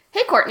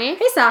Courtney.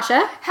 Hey,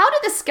 Sasha. How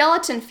did the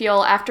skeleton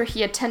feel after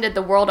he attended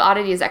the World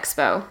Oddities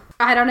Expo?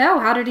 I don't know.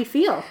 How did he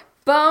feel?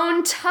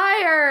 Bone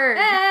tired.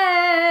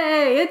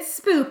 Hey, it's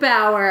Spoop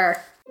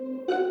Hour.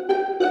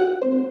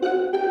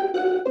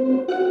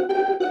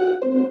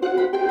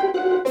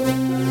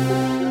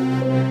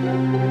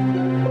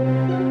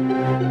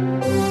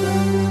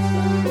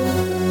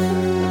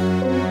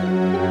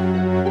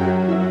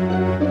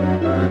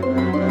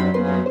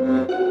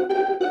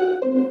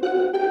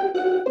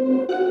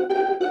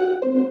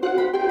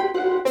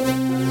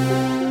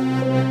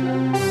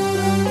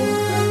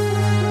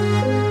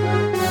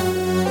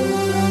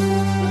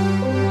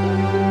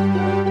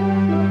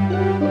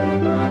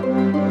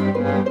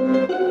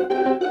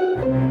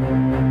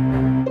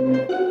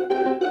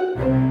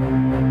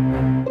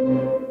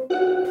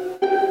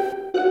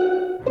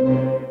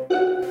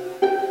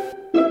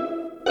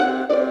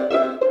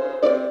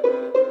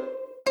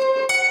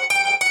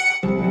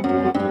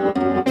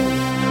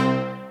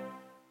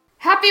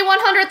 Happy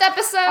 100th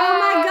episode! Oh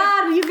my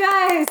god, you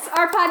guys!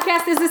 Our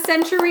podcast is a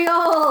century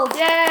old!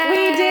 Yay!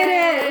 We did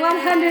it!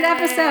 100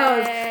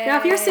 episodes! Now,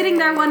 if you're sitting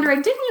there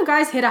wondering, didn't you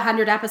guys hit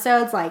 100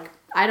 episodes like,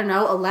 I don't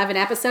know, 11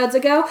 episodes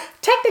ago?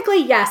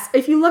 Technically, yes.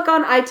 If you look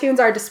on iTunes,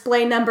 our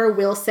display number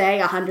will say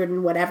 100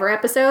 and whatever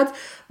episodes,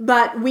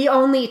 but we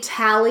only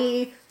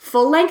tally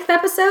full-length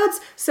episodes.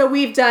 So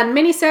we've done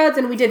minisodes,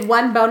 and we did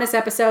one bonus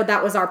episode.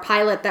 That was our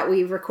pilot that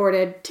we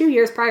recorded 2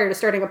 years prior to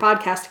starting a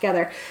podcast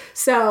together.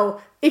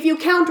 So if you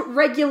count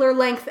regular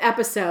length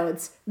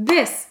episodes,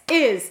 this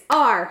is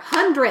our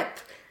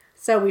 100th.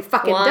 So we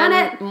fucking done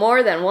it.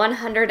 More than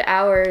 100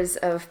 hours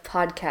of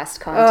podcast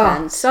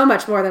content. Oh, so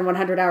much more than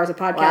 100 hours of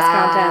podcast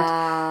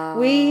content.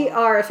 We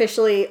are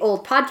officially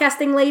old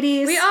podcasting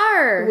ladies. We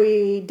are.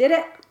 We did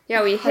it.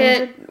 Yeah, we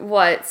hit,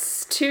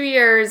 2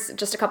 years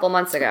just a couple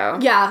months ago.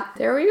 Yeah.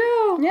 There we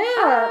go.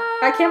 Yeah.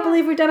 I can't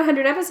believe we've done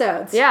 100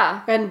 episodes.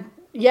 Yeah. And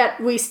yet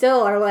we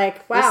still are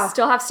like, wow. We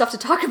still have stuff to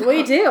talk about.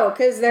 We do,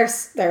 because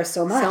there's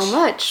so much. So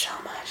much.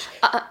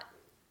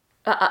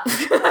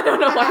 I don't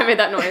know why I made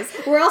that noise.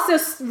 We're also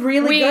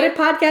really good at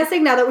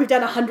podcasting now that we've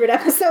done 100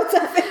 episodes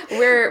of it.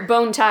 We're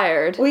bone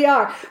tired. We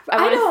are.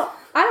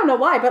 I don't know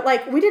why, but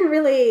like we didn't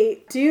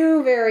really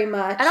do very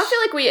much. I don't feel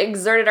like we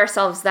exerted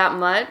ourselves that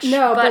much.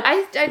 No, but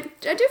I do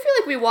feel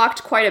like we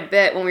walked quite a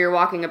bit when we were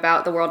walking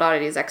about the World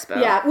Oddities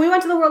Expo. Yeah, we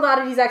went to the World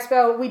Oddities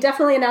Expo. We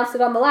definitely announced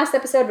it on the last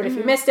episode, but if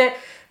you missed it,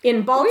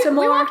 in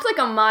Baltimore. We walked like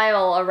a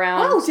mile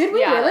around. Oh, did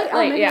we really? Oh,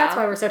 maybe yeah. that's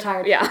why we're so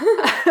tired. Yeah.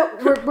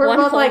 we're One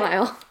both whole like,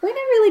 mile. We didn't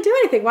really do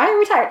anything. Why are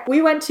we tired? We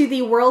went to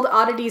the World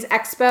Oddities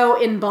Expo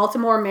in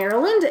Baltimore,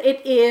 Maryland.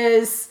 It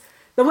is,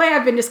 the way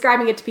I've been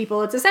describing it to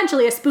people, it's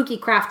essentially a spooky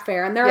craft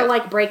fair. And there are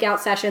like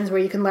breakout sessions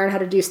where you can learn how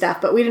to do stuff,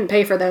 but we didn't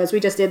pay for those. We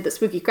just did the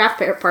spooky craft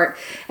fair part.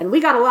 And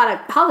we got a lot of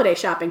holiday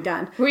shopping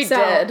done. We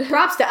did.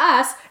 Props to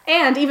us.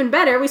 And even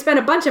better, we spent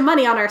a bunch of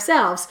money on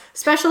ourselves.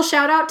 Special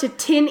shout out to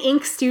Tin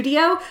Ink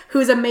Studio,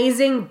 whose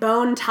amazing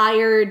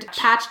bone-tired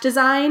patch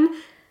design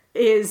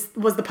was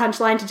the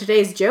punchline to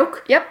today's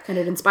joke. Yep. And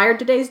it inspired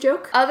today's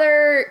joke.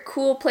 Other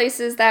cool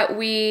places that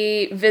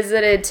we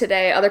visited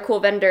today, other cool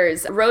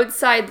vendors.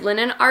 Roadside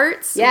Linen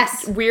Arts.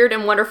 Yes. Weird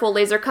and wonderful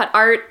laser cut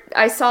art.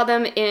 I saw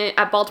them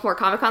at Baltimore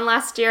Comic Con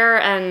last year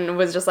and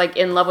was just like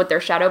in love with their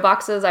shadow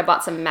boxes. I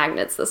bought some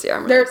magnets this year.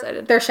 I'm really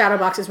excited. Their shadow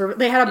boxes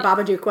they had a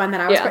Babadook one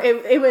that I was,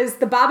 it was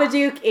the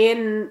Babadook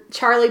in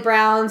Charlie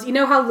Brown's, you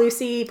know how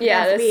Lucy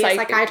pretends to be a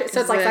psychiatrist, so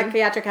it's like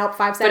Psychiatric Help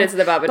 5 cents. But it's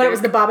the Babadook. But it was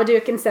the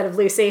Babadook instead of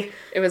Lucy.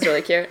 It was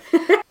really cute.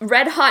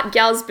 Red Hot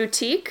Gals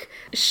Boutique.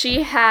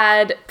 She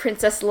had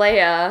Princess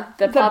Leia,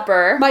 the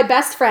pupper. My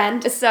best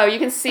friend. So you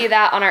can see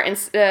that on our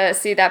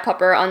see that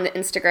pupper on the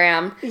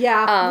Instagram.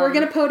 Yeah, we're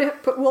gonna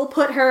we'll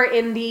put her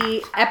in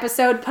the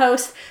episode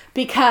post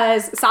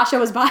because Sasha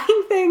was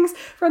buying things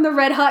from the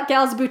Red Hot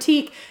Gals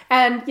Boutique,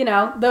 and you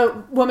know the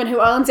woman who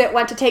owns it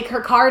went to take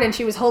her card, and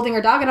she was holding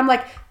her dog, and I'm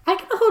like, I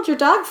can hold your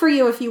dog for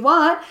you if you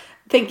want.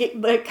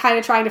 Thinking, like, kind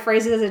of trying to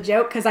phrase it as a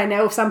joke, because I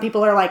know some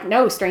people are like,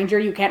 no, stranger,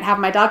 you can't have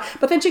my dog.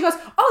 But then she goes,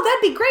 oh,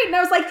 that'd be great. And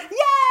I was like,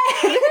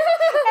 yay!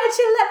 And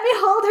she let me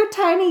hold her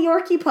tiny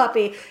Yorkie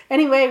puppy.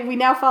 Anyway, we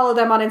now follow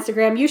them on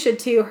Instagram. You should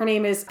too. Her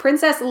name is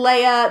Princess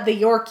Leia the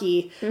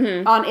Yorkie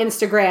on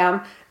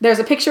Instagram. There's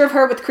a picture of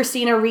her with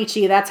Christina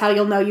Ricci. That's how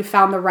you'll know you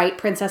found the right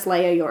Princess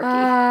Leia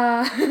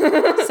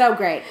Yorkie. So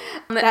great.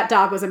 That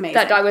dog was amazing.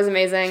 That dog was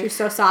amazing. She was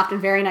so soft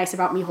and very nice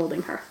about me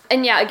holding her.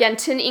 And yeah, again,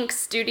 Tin Ink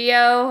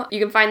Studio. You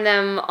can find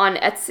them on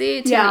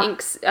Etsy,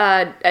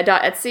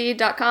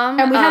 tininks.etsy.com.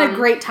 And we had a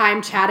great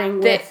time chatting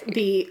with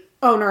the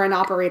owner and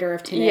operator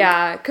of Tin Ink.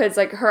 Yeah, because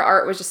like her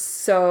art was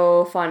just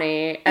so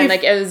funny. And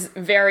it was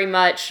very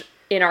much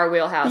in our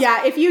wheelhouse.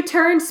 Yeah, if you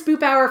turned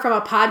Spoop Hour from a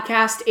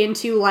podcast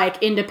into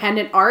like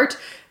independent art,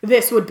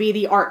 this would be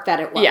the art that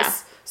it was. Yeah.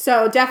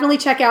 So definitely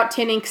check out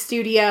Tin Ink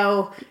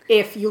Studio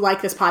if you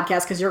like this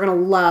podcast, because you're going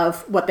to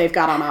love what they've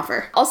got on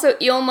offer. Also,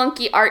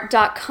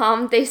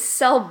 eelmonkeyart.com. They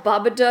sell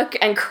Babadook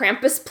and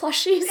Krampus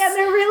plushies. And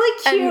they're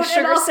really cute and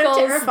sugar also skulls.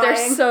 terrifying.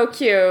 They're so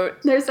cute.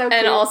 They're so cute.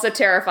 And also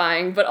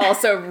terrifying, but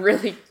also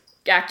really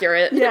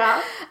accurate.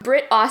 Yeah.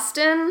 Britt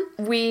Austin,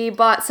 we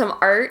bought some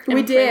art and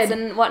We did. prints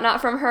and whatnot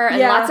from her, and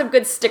Yeah. lots of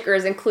good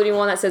stickers, including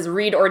one that says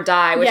 "Read or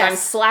Die," which Yes. I'm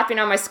slapping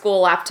on my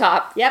school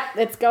laptop. Yep,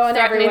 it's going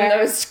Threatening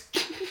everywhere. those.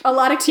 A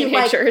lot of cute,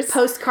 like, teenagers.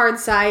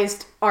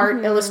 postcard-sized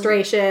art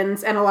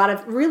illustrations and a lot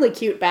of really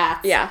cute bats.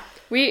 Yeah,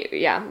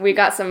 we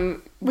got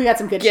some We got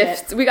some good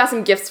gifts. shit. We got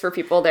some gifts for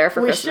people there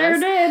for We Christmas. sure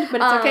did, but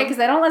it's okay because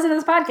they don't listen to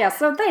this podcast,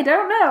 so they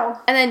don't know.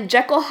 And then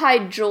Jekyll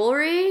Hyde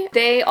Jewelry,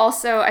 they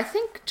also, I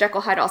think Jekyll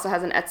Hyde also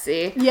has an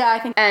Etsy. Yeah, I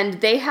think. And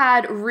they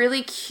had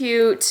really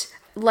cute,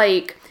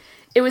 like,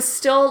 it was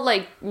still,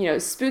 like, you know,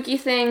 spooky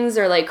things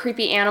or, like,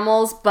 creepy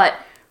animals, but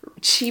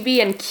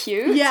chibi and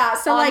cute. Yeah,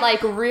 so, on,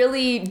 like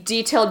really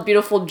detailed,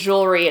 beautiful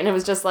jewelry. And it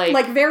was just,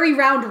 like very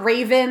round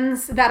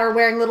ravens that are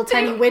wearing little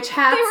tiny witch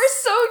hats. they were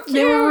so cute.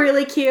 They were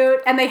really cute,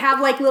 and they have,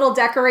 like, little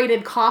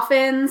decorated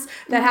coffins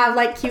that have,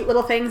 like, cute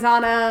little things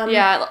on them.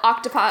 Yeah,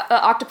 octopus.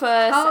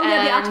 Oh,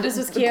 yeah, the and octopus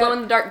was the cute.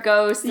 glow-in-the-dark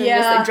ghosts and Yeah.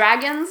 just, like,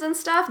 dragons and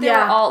stuff. They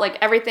Yeah. were all, like,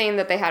 everything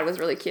that they had was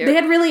really cute. They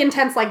had really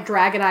intense, like,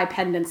 dragon eye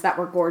pendants that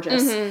were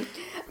gorgeous.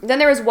 Then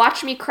there was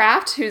Watch Me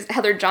Craft, who's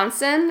Heather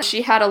Johnson.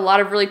 She had a lot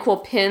of really cool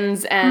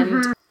pins,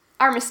 and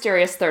our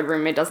mysterious third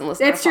roommate doesn't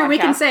listen It's to our true, we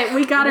can podcast. say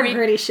we got her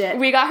gritty shit.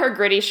 We got her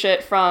gritty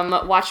shit from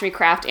Watch Me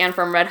Craft and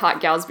from Red Hot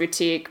Gals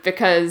Boutique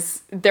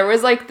because there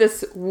was, like,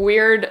 this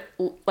weird,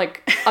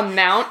 like,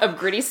 amount of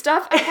gritty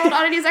stuff at World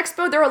Oddities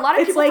Expo. There were a lot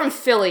of people like from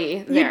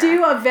Philly there. You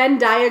do a Venn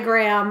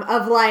diagram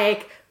of,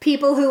 like,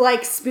 people who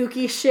like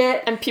spooky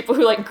shit and people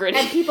who like gritty.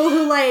 and people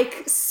who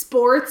like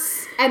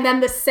sports, and then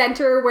the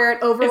center where it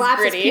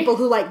overlaps is gritty. people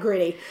who like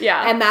gritty.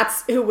 Yeah. And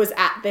that's who was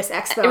at this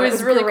expo. It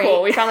was really great.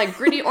 cool. We found, like,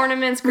 gritty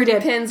ornaments, gritty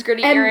did. pins,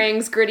 gritty And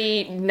earrings,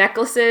 gritty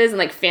necklaces, and,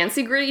 like,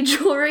 fancy gritty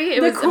jewelry.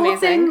 It The was cool amazing.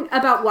 thing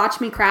about Watch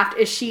Me Craft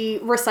is she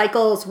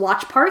recycles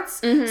watch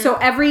parts. Mm-hmm. So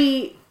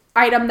every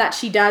item that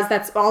she does,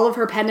 that's all of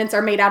her pendants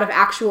are made out of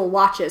actual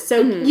watches.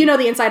 So Mm-hmm. you know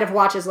the inside of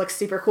watches looks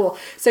super cool.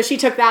 So she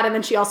took that and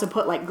then she also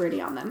put like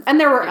gritty on them. And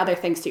there were other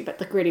things too, but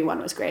the gritty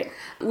one was great.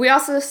 We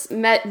also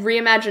met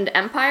Reimagined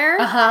Empire.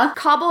 Uh-huh.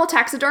 Cobble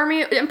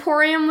Taxidermy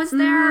Emporium was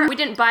there. We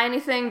didn't buy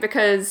anything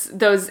because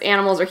those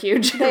animals are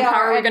huge. They How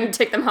are, are we and- going to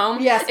take them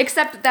home? Yes.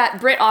 Except that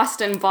Britt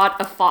Austin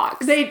bought a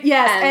fox.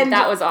 And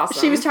that was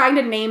awesome. She was trying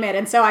to name it,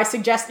 and so I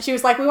suggested, she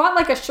was like, we want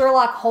like a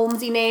Sherlock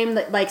Holmesy name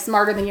that like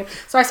smarter than you.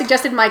 So I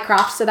suggested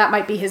Mycroft, so that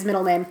might be his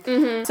middle name.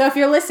 Mm-hmm. So if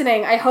you're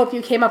listening, I hope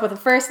you came up with a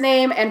first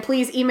name, and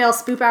please email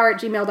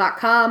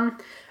spoophour@gmail.com.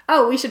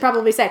 Oh, we should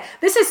probably say,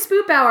 this is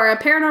Spoop Hour, a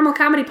paranormal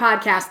comedy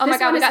podcast. Oh my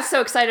god, we got so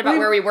excited about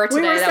where we were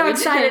today. We were so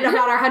excited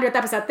about our 100th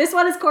episode. This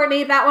one is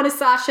Courtney, that one is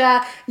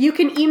Sasha. You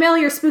can email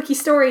your spooky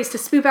stories to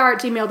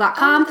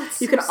spoophour@gmail.com.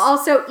 You can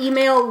also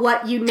email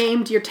what you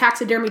named your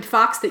taxidermied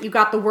fox that you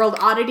got the World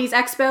Oddities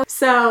Expo.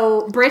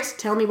 So, Britt,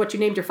 tell me what you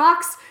named your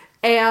fox.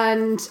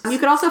 And you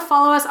can also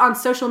follow us on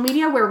social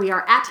media where we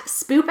are at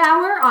Spoop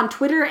Hour on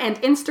Twitter and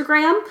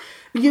Instagram.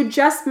 You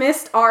just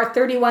missed our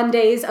 31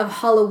 days of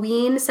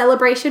Halloween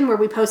celebration where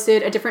we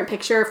posted a different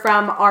picture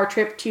from our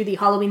trip to the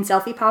Halloween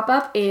selfie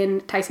pop-up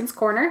in Tyson's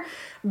Corner.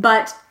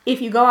 But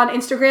if you go on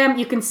Instagram,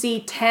 you can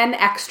see 10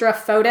 extra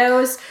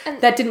photos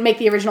that didn't make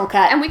the original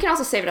cut. And we can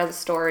also save it as a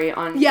story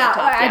on yeah,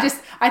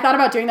 TikTok, I thought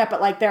about doing that,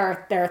 but like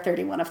there are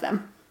 31 of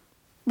them,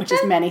 which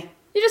is many.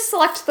 You just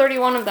select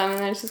 31 of them and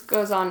then it just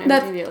goes on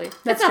immediately.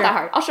 That's It's not true. that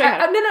hard. I'll show you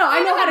how to. No, I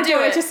know how to do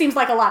it. It just seems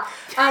like a lot.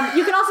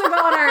 You can also go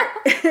on our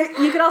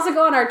you can also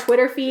go on our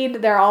Twitter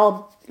feed. They're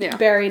all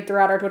buried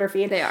throughout our Twitter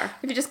feed. They are.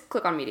 If you just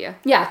click on media.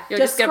 Yeah, You'll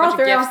just get a bunch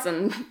of gifts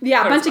and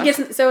yeah, a bunch of photos.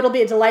 gifts. So it'll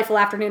be a delightful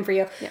afternoon for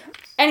you. Yeah.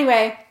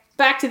 Anyway,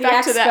 back to the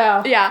expo.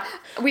 that. Yeah.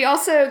 We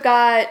also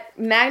got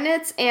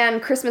magnets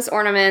and Christmas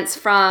ornaments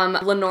from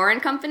Lenore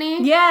and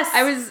Company. Yes.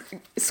 I was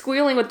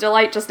squealing with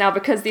delight just now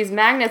because these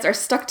magnets are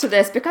stuck to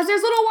this because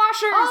there's little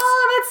washers.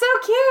 Oh, that's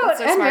so cute. That's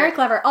so and smart. very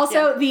clever.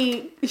 Also,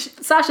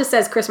 Sasha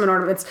says Christmas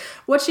ornaments.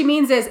 What she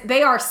means is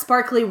they are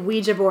sparkly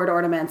Ouija board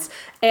ornaments.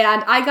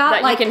 And I got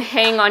that like you can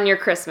hang on your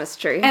Christmas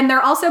tree. and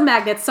they're also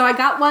magnets. So I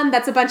got one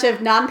that's a bunch of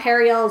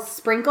nonpareil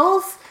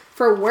sprinkles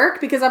for work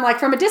because I'm like,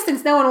 from a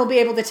distance, no one will be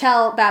able to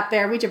tell that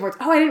they're Ouija boards.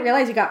 Oh, I didn't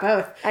realize you got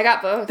both. I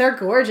got both. They're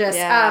gorgeous.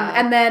 Yeah.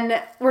 And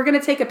then we're going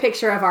to take a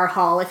picture of our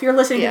haul. If you're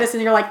listening to this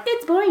and you're like,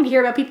 it's boring to hear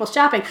about people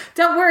shopping,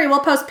 don't worry, we'll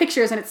post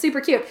pictures and it's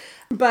super cute.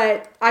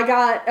 But I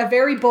got a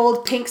very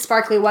bold pink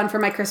sparkly one for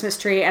my Christmas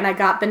tree, and I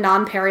got the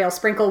non-pareil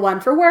sprinkle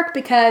one for work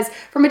because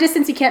from a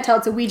distance you can't tell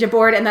it's a Ouija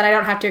board, and then I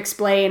don't have to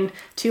explain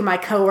to my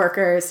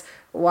coworkers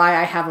why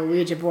I have a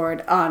Ouija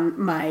board on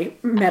my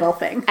metal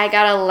thing. I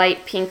got a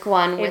light pink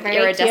one with very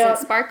iridescent cute.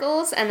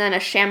 sparkles and then a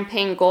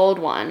champagne gold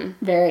one.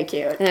 Very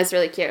cute. And it's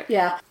really cute.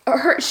 Yeah.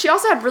 She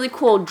also had really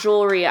cool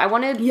jewelry. I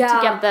wanted to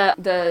Yeah.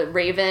 get the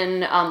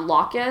raven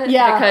locket.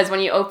 Yeah. Because when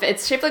you open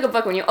it's shaped like a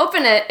book. When you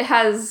open it, it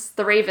has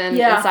the raven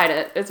Yeah. inside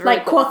it. It's really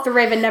Like, cool. quote the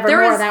Raven Nevermore,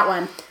 There was- that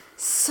one.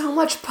 So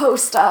much Poe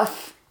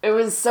stuff. It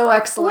was so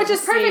excellent. Which is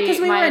to perfect see 'cause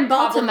we were my in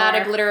Baltimore.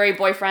 problematic literary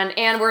boyfriend,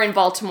 and we're in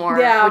Baltimore,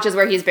 Yeah. which is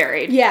where he's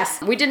buried. Yes.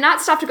 We did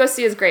not stop to go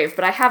see his grave,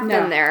 but I have No.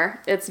 been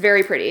there. It's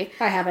very pretty.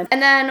 I haven't. And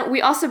then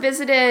we also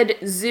visited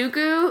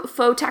Zugu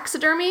Faux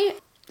Taxidermy.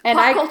 And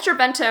Pop Culture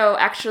Bento,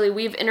 actually,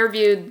 we've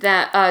interviewed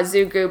that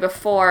Zugu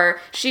before.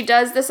 She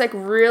does this like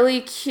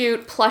really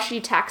cute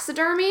plushy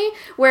taxidermy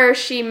where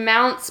she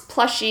mounts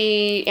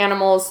plushy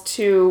animals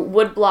to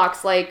wood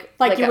blocks like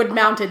you would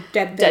mount a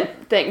dead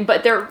thing.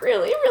 But they're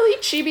really,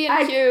 really chibi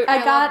and cute.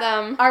 I got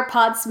love them. our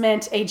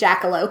Podsmint a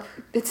jackalope.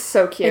 It's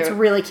so cute. It's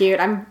really cute.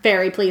 I'm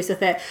very pleased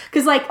with it.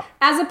 Because, like,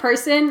 as a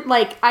person,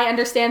 like, I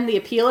understand the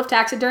appeal of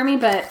taxidermy,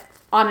 but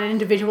on an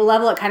individual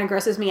level, it kind of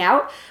grosses me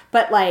out.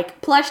 But,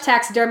 like, plush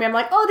taxidermy, I'm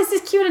like, oh, this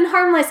is cute and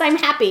harmless. I'm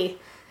happy.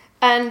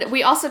 And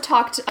we also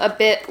talked a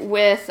bit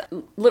with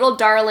Little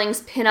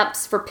Darlings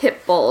Pinups for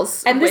Pit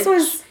Bulls. And this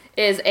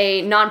is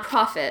a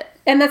nonprofit.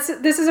 And this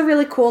is a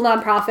really cool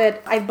nonprofit.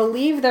 I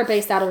believe they're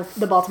based out of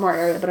the Baltimore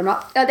area, but I'm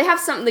not. They have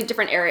some like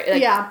different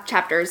area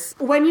chapters.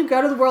 When you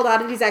go to the World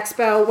Oddities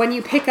Expo, when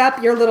you pick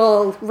up your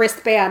little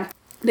wristband,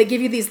 they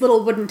give you these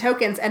little wooden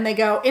tokens, and they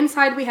go,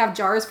 inside we have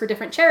jars for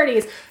different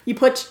charities. You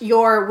put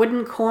your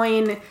wooden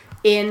coin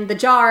in the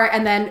jar,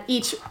 and then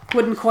each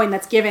wooden coin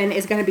that's given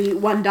is going to be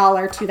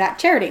 $1 to that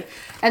charity.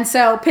 And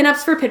so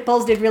Pinups for Pit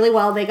Bulls did really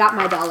well. They got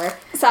my $1.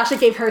 Sasha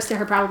gave hers to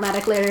her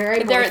problematic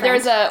literary boyfriend.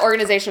 There's an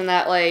organization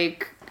that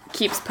like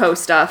keeps Poe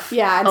stuff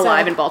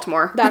alive in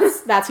Baltimore.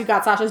 That's who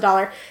got Sasha's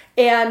 $1.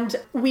 And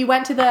we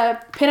went to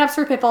the Pinups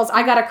for Pit Bulls.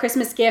 I got a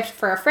Christmas gift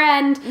for a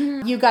friend.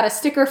 Mm-hmm. You got a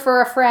sticker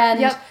for a friend.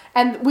 Yep.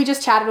 And we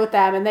just chatted with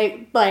them, and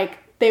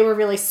they were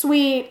really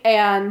sweet,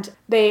 and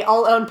they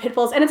all own pit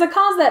bulls. And it's a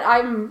cause that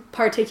I'm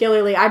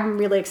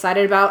really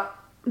excited about,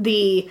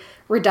 the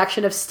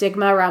reduction of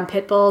stigma around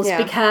pit bulls,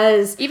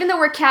 because even though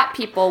we're cat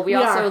people, we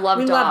also love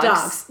dogs. We love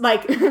dogs.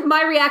 Like,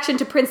 my reaction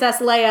to Princess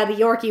Leia, the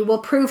Yorkie, will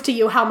prove to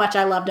you how much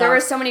I love dogs. There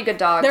were so many good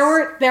dogs.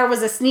 There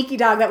was a sneaky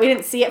dog that we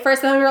didn't see at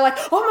first, and then we were like,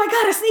 oh my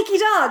god, a sneaky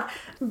dog!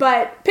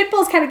 But pit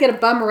bulls kind of get a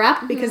bum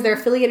rap because they're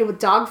affiliated with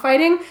dog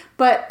fighting.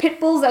 But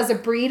pit bulls as a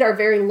breed are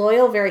very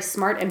loyal, very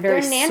smart, and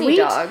very sweet. They're nanny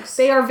dogs.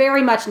 They are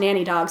very much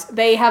nanny dogs.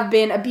 They have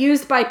been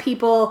abused by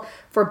people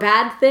for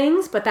bad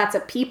things, but that's a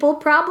people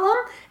problem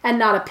and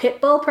not a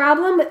pit bull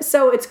problem.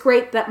 So it's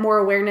great that more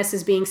awareness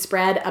is being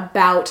spread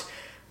about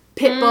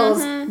pit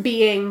bulls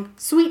being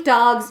sweet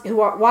dogs who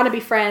want to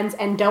be friends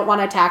and don't want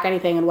to attack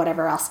anything and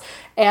whatever else.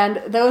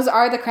 And those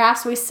are the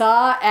crafts we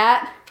saw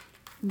at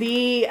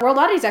the World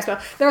Oddities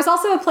Expo. There was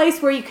also a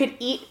place where you could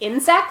eat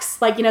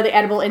insects, like, you know, the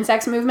edible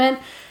insects movement.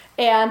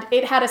 And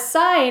it had a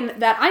sign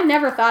that I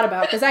never thought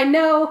about, because I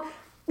know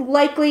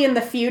likely in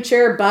the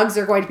future bugs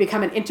are going to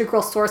become an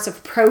integral source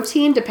of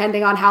protein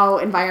depending on how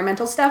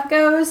environmental stuff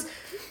goes.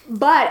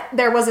 But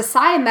there was a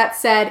sign that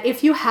said,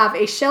 if you have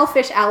a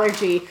shellfish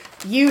allergy,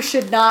 you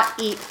should not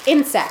eat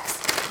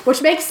insects.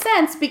 Which makes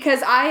sense,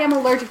 because I am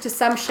allergic to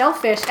some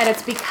shellfish, and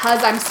it's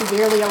because I'm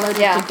severely allergic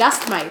to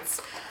dust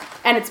mites.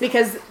 And it's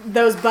because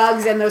those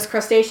bugs and those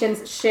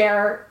crustaceans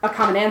share a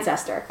common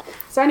ancestor.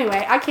 So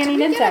anyway, I can't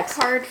eat insects.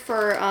 We got a card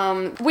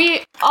for,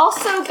 we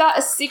also got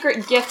a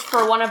secret gift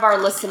for one of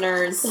our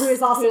listeners. Who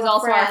is also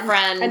our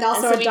friend. And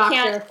also a doctor. We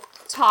can't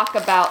talk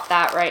about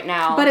that right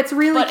now. But it's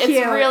really cute.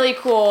 It's really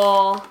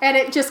cool. And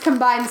it just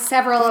combines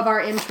several of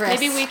our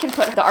interests. Maybe we can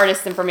put the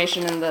artist's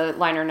information in the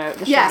liner note,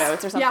 the show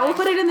notes or something. Yeah, we'll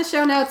put it in the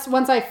show notes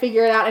once I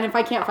figure it out. And if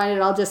I can't find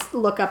it, I'll just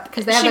look up,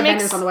 because they have the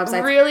vendors on the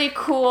website. Really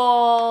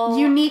cool.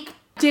 Unique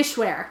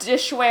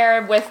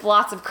dishware with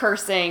lots of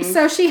cursing.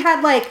 So she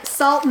had like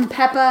salt and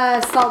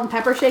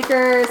pepper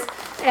shakers,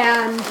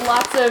 and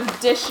lots of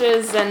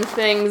dishes and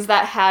things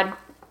that had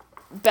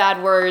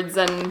bad words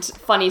and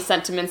funny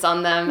sentiments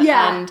on them.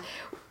 Yeah. And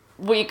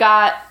we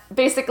got,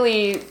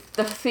 basically,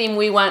 the theme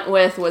we went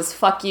with was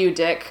 "fuck you,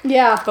 Dick."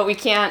 Yeah. But we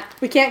can't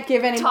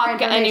give any talk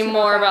any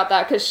more about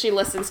that because she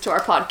listens to our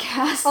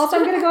podcast. Also,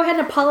 I'm going to go ahead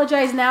and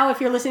apologize now.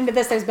 If you're listening to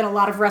this, there's been a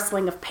lot of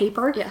rustling of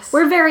paper. Yes.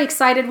 We're very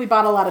excited. We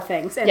bought a lot of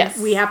things, and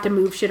we have to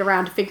move shit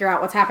around to figure out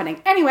what's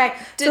happening. Anyway,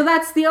 so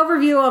that's the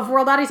overview of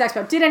World Oddities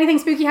Expo. Did anything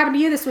spooky happen to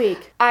you this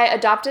week? I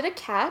adopted a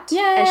cat. Yay!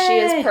 And she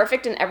is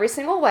perfect in every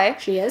single way.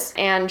 She is.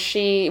 And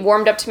she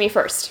warmed up to me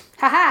first.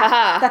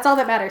 Ha. That's all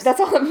that matters.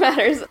 That's all that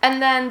matters.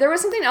 And then there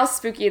was something else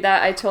spooky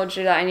that I told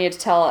you that I needed to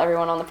tell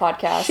everyone on the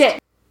podcast. Shit.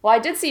 Well, I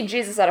did see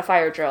Jesus at a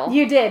fire drill.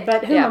 You did,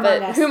 but whom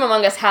among us? Whom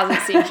among us hasn't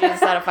seen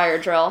Jesus at a fire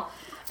drill?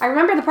 I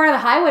remember the part of the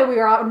highway we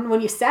were on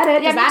when you said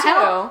it. Yeah, Does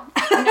that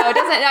help? No, it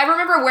doesn't. I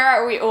remember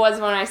where it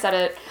was when I said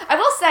it. I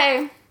will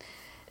say,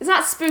 it's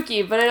not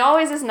spooky, but it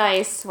always is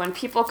nice when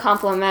people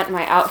compliment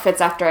my outfits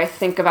after I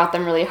think about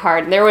them really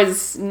hard. And there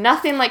was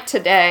nothing like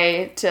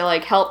today to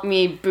like help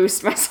me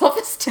boost my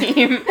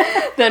self-esteem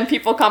than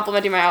people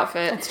complimenting my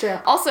outfit. That's true.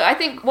 Also, I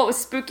think what was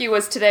spooky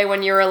was today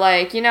when you were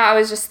like, you know, I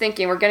was just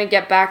thinking we're going to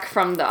get back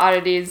from the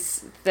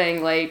oddities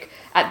thing like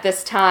at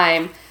this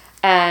time.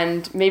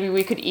 And maybe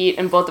we could eat,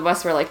 and both of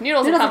us were like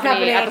Noodles and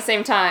Company at the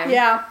same time.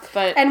 Yeah.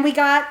 And we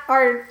got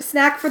our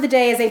snack for the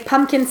day is a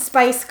pumpkin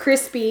spice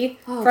crispy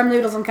from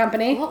Noodles and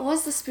Company. What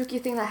was the spooky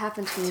thing that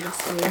happened to me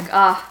this week?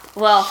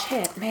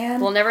 Shit,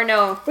 man. We'll never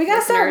know. We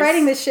gotta start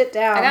writing this shit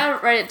down. I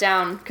gotta write it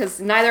down, because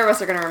neither of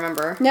us are gonna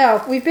remember.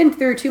 No, we've been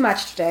through too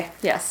much today.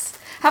 Yes.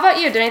 How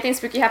about you? Did anything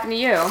spooky happen to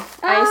you?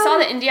 I saw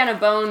that Indiana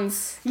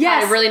Bones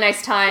had a really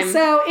nice time.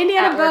 So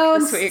Indiana at work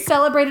Bones this week.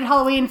 celebrated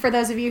Halloween. For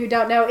those of you who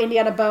don't know,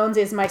 Indiana Bones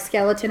is my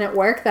skeleton at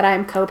work that I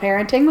am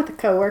co-parenting with a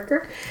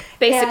coworker.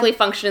 Basically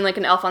functioning like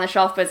an elf on the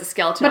shelf, but it's a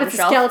skeleton on the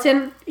shelf. But it's a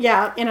skeleton,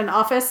 yeah, in an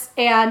office.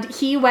 And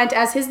he went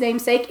as his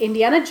namesake,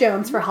 Indiana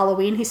Jones, for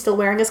Halloween. He's still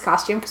wearing his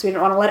costume because we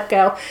didn't want to let it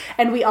go.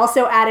 And we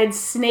also added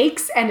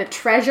snakes and a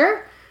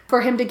treasure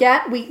for him to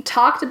get. We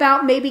talked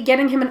about maybe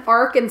getting him an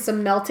ark and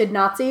some melted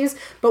Nazis,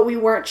 but we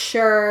weren't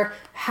sure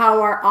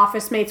how our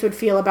office mates would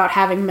feel about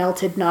having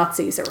melted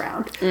Nazis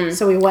around.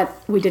 So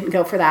we didn't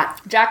go for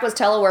that. Jack was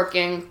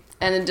teleworking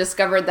and then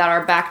discovered that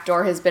our back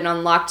door has been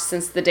unlocked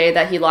since the day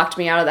that he locked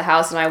me out of the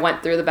house and I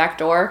went through the back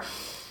door.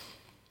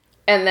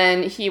 And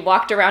then he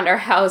walked around our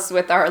house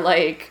with our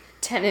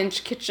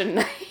 10-inch kitchen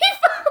knife.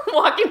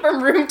 Walking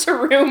from room to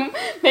room,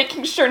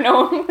 making sure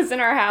no one was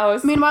in our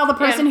house. Meanwhile, the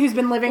person who's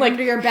been living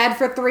under your bed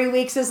for 3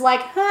 weeks is like,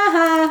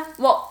 haha.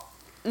 Well,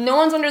 no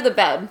one's under the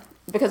bed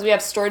because we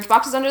have storage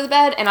boxes under the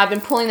bed, and I've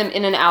been pulling them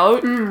in and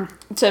out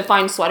to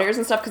find sweaters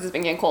and stuff because it's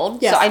been getting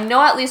cold. Yes. So I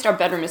know at least our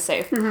bedroom is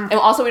safe. And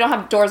also, we don't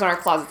have doors on our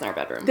closets in our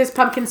bedroom. This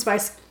pumpkin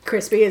spice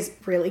crispy is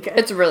really good.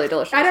 It's really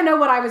delicious. I don't know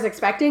what I was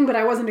expecting, but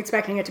I wasn't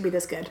expecting it to be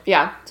this good.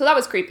 Yeah, so that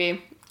was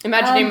creepy.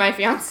 Imagining my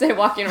fiance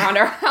walking around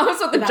our house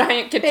with a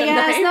giant kitchen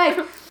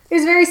knife. It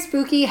was very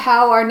spooky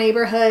how our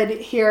neighborhood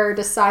here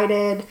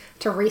decided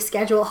to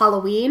reschedule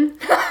Halloween.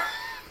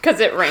 Because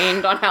it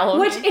rained on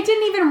Halloween. Which, it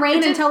didn't even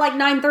rain until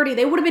 9:30.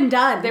 They would have been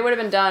done. They would have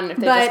been done if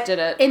they just did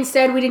it.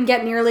 Instead, we didn't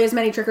get nearly as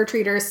many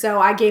trick-or-treaters,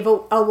 so I gave a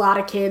lot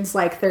of kids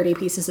 30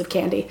 pieces of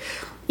candy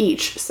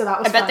each. So that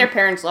was I bet their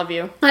parents love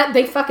you.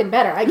 They fucking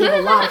better. I gave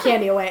a lot of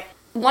candy away.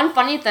 One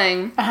funny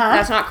thing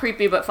that's not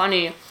creepy but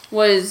funny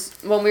was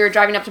when we were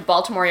driving up to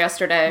Baltimore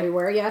yesterday. We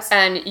were, yes.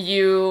 And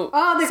you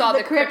saw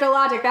the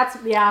cryptologic. That's,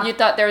 yeah. You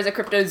thought there was a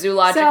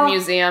cryptozoologic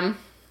museum.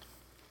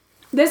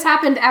 This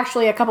happened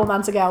actually a couple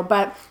months ago,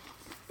 but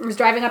I was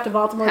driving up to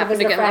Baltimore to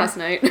visit a friend. Last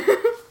night.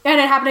 And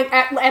it happened.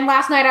 And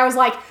last night I was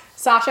like,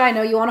 Sasha, I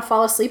know you want to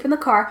fall asleep in the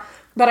car,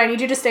 but I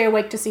need you to stay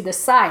awake to see this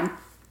sign.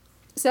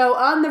 So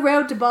on the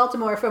road to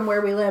Baltimore from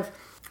where we live,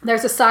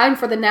 there's a sign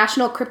for the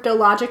National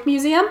Cryptologic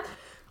Museum.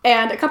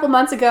 And a couple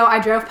months ago, I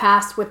drove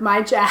past with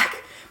my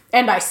Jack,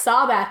 and I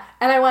saw that,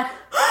 and I went,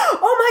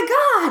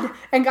 oh my God,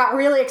 and got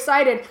really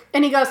excited.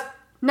 And he goes,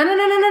 no,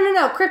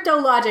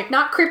 cryptologic,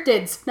 not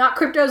cryptids, not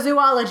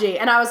cryptozoology.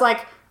 And I was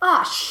like,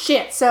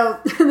 shit. So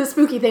the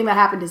spooky thing that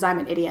happened is I'm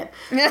an idiot.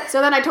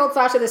 So then I told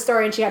Sasha this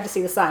story, and she had to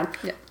see the sign.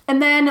 Yeah.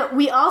 And then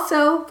we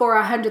also, for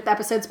our 100th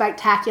episode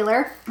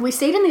spectacular, we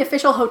stayed in the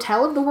official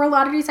hotel of the World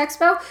Oddities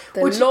Expo.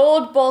 The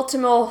Lord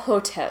Baltimore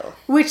Hotel.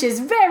 Which is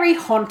very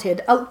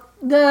haunted.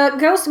 The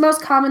ghost most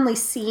commonly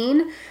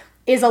seen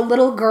is a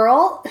little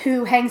girl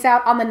who hangs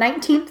out on the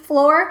 19th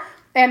floor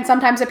and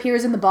sometimes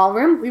appears in the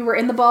ballroom. We were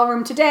in the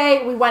ballroom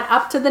today. We went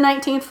up to the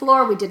 19th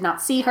floor. We did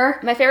not see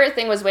her. My favorite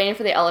thing was waiting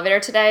for the elevator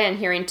today and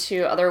hearing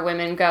two other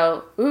women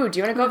go, ooh, do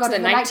you want to go up to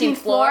the 19th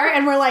floor?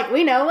 And we're like,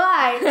 we know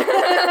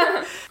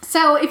why.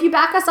 So if you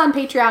back us on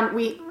Patreon,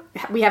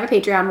 we have a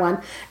Patreon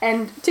one.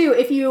 And two,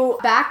 if you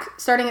back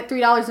starting at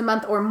 $3 a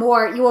month or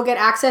more, you will get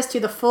access to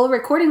the full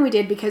recording we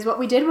did, because what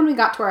we did when we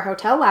got to our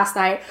hotel last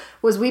night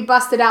was we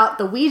busted out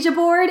the Ouija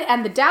board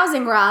and the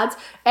dowsing rods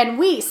and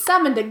we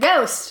summoned a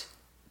ghost.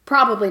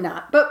 Probably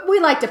not, but we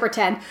like to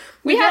pretend.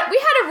 We had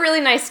a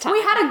really nice time.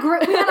 We had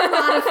a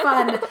lot of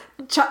fun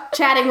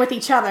chatting with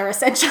each other,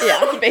 essentially.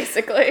 Yeah,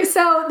 basically.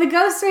 So the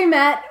ghost we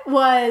met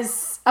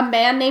was a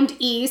man named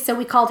E, so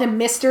we called him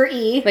Mr.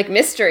 E. Like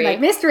mystery. Like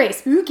mystery.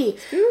 Spooky.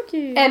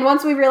 And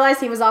once we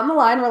realized he was on the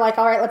line, we're like,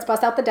 all right, let's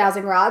bust out the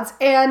dowsing rods.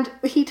 And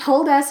he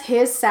told us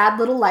his sad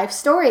little life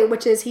story,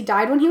 which is he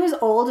died when he was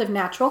old of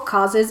natural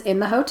causes in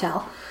the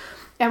hotel.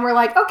 And we're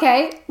like,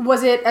 okay,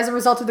 was it as a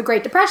result of the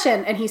Great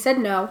Depression? And he said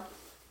no,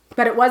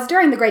 but it was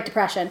during the Great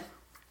Depression.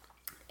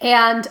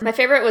 And my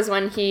favorite was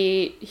when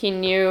he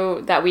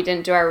knew that we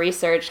didn't do our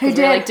research. Because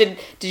we were like, did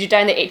you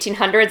die in the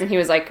 1800s? And he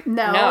was like,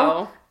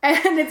 no.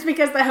 And it's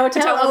because the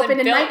hotel opened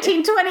in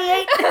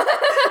 1928.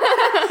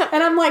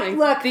 And I'm like,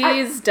 look.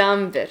 These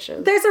dumb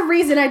bitches. There's a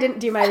reason I didn't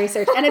do my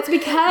research. And it's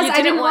because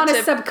I didn't want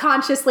to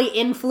subconsciously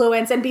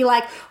influence and be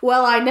like,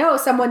 well, I know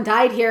someone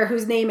died here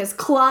whose name is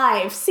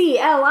Clive.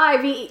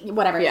 C-L-I-V-E.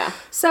 Whatever. Yeah.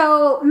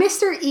 So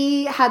Mr.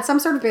 E had some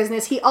sort of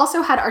business. He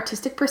also had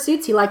artistic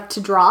pursuits. He liked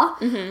to draw.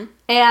 Mm-hmm.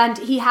 And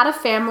he had a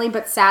family,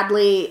 but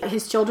sadly,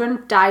 his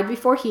children died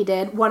before he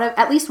did.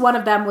 At least one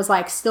of them was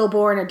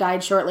stillborn or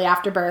died shortly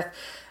after birth.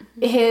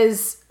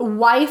 His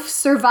wife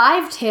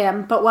survived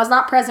him, but was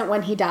not present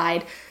when he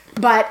died.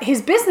 But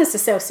his business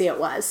associate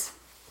was.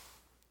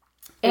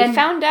 And we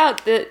found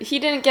out that he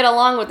didn't get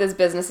along with his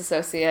business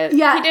associate.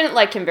 Yeah. He didn't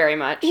like him very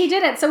much. He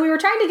didn't. So we were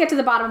trying to get to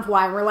the bottom of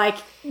why. We're like,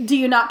 do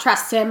you not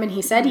trust him? And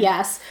he said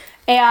yes.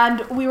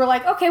 And we were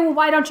like, okay, well,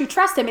 why don't you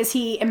trust him? Is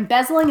he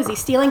embezzling? Is he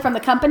stealing from the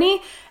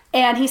company?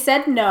 And he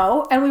said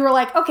no. And we were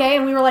like, okay.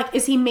 And we were like,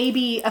 is he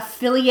maybe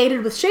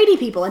affiliated with shady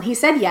people? And he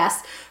said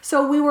yes.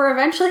 So we were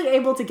eventually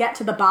able to get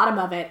to the bottom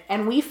of it.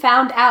 And we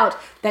found out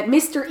that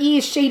Mr.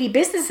 E's shady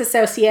business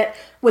associate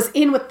was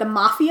in with the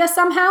mafia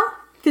somehow.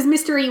 Because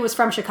Mr. E was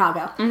from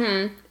Chicago.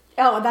 Mm-hmm.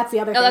 Oh, that's the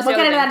other thing. We'll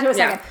get into that in a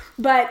second.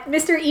 But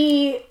Mr.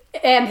 E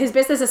and his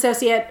business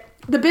associate,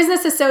 the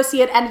business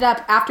associate ended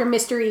up, after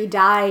Mr. E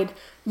died,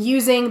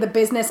 using the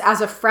business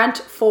as a front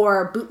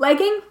for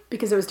bootlegging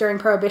because it was during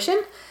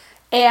Prohibition.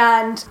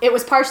 And it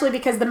was partially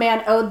because the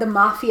man owed the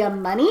mafia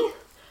money.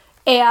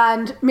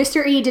 And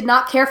Mr. E did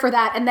not care for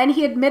that. And then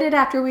he admitted,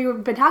 after we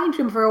had been talking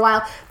to him for a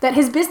while, that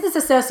his business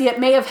associate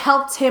may have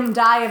helped him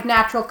die of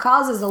natural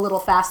causes a little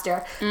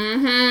faster.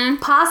 Mm-hmm.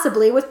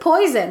 Possibly with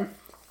poison.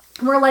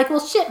 We're like, well,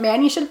 shit,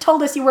 man, you should have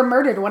told us you were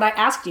murdered when I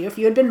asked you if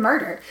you had been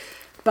murdered.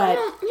 But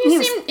he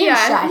was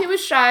shy. He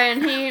was shy,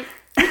 and he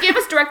gave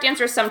us direct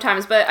answers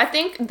sometimes, but I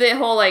think the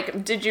whole,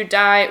 like, did you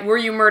die, were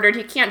you murdered,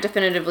 he can't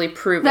definitively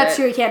prove That's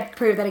true, he can't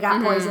prove that he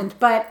got poisoned.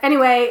 But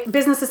anyway,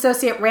 business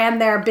associate ran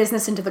their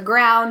business into the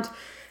ground,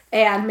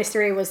 and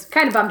Mr. E was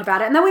kind of bummed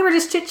about it. And then we were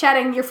just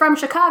chit-chatting, you're from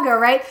Chicago,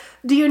 right?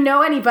 Do you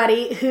know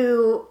anybody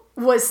who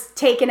was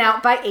taken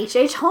out by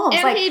H.H. Holmes?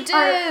 And he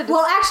did!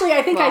 Well, actually,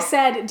 I think I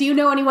said, do you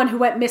know anyone who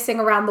went missing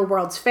around the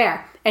World's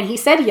Fair? And he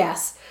said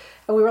yes.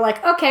 And we were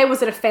like, okay,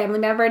 was it a family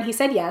member? And he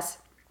said yes.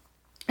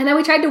 And then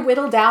we tried to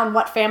whittle down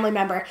what family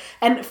member.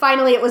 And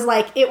finally it was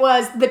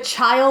the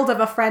child of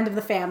a friend of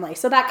the family.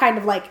 So that kind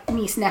of like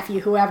niece, nephew,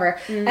 whoever.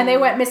 And they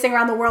went missing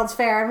around the World's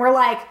Fair. And we're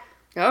like,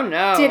 oh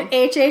no. Did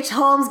H.H.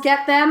 Holmes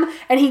get them?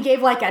 And he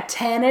gave like a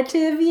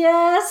tentative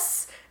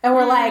yes. And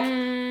we're like,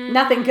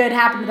 nothing good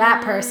happened to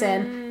that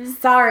person.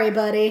 Sorry,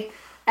 buddy.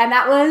 And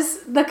that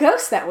was the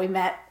ghost that we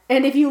met.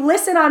 And if you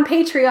listen on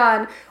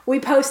Patreon, we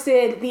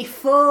posted the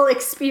full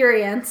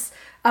experience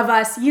of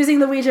us using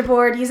the Ouija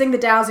board, using the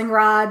dowsing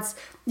rods.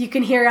 You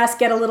can hear us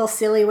get a little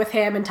silly with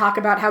him and talk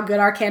about how good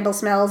our candle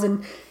smells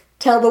and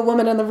tell the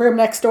woman in the room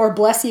next door,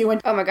 bless you.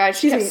 And oh my God,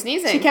 she kept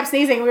sneezing. She kept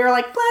sneezing. We were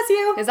like, bless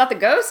you. Is that the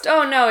ghost?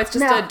 Oh no, it's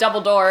just a double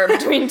door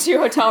between two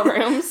hotel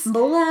rooms.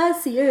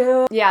 Bless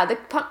you. Yeah,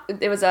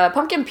 it was a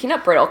pumpkin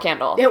peanut brittle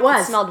candle. It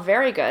was. It smelled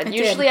very good.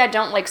 Usually I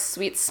don't like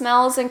sweet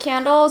smells in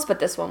candles, but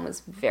this one was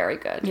very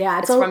good. Yeah,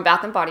 it's from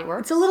Bath & Body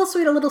Works. It's a little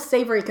sweet, a little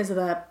savory because of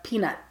the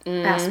peanut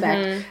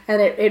aspect.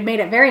 And it made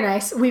it very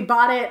nice. We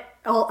bought it,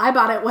 I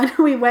bought it when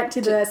we went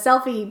to the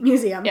selfie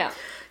museum. Yeah.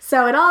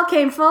 So it all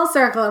came full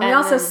circle, and we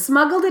also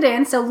smuggled it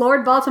in. So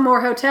Lord Baltimore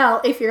Hotel,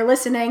 if you're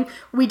listening,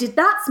 we did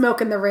not smoke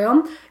in the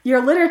room.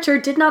 Your literature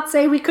did not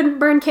say we couldn't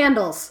burn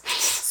candles.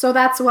 So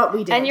that's what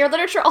we did. And your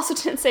literature also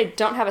didn't say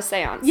don't have a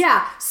seance.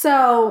 Yeah,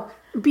 so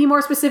be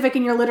more specific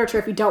in your literature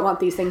if you don't want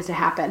these things to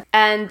happen.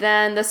 And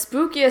then the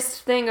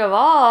spookiest thing of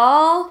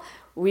all,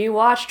 we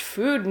watched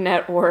Food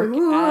Network at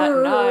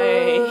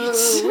night.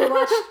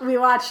 we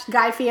watched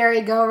Guy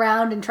Fieri go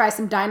around and try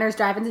some diners,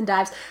 drive-ins, and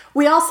dives.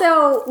 We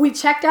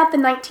checked out the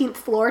 19th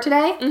floor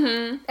today.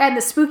 Mm-hmm. And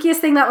the spookiest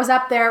thing that was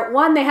up there,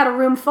 one, they had a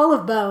room full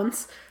of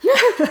bones,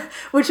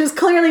 which was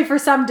clearly for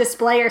some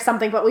display or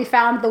something, but we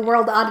found the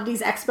World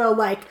Oddities Expo,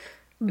 like,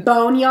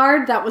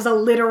 boneyard that was a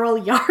literal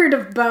yard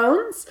of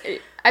bones.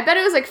 I bet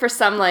it was like for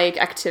some like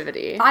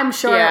activity. I'm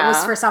sure it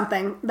was for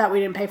something that we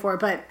didn't pay for,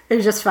 but it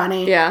was just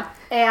funny. Yeah.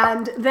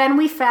 And then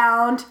we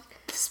found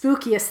the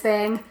spookiest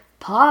thing,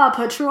 Paw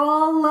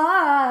Patrol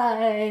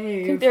Live.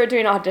 I think they were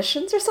doing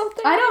auditions or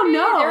something. I don't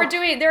know.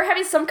 They were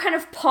having some kind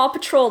of Paw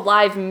Patrol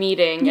Live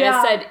meeting. Yeah.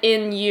 And it said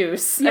in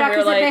use. Yeah,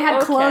 because they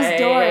had closed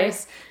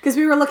doors. Because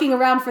we were looking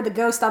around for the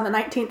ghost on the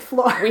 19th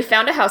floor. We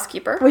found a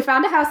housekeeper. We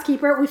found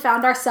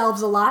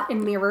ourselves a lot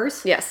in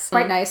mirrors. Yes.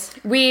 Quite nice.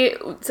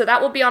 So that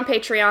will be on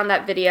Patreon,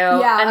 that video.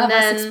 Yeah, and of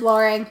then us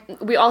exploring.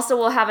 We also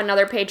will have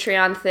another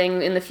Patreon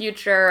thing in the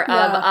future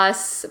of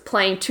us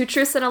playing Two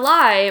Truths and a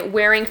Lie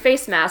wearing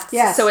face masks.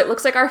 Yes. So it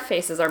looks like our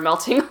faces are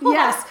melting off.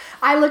 Yes.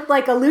 I looked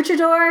like a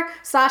luchador.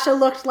 Sasha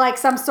looked like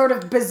some sort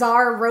of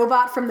bizarre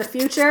robot from the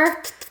future.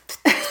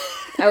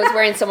 I was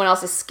wearing someone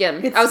else's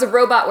skin. I was a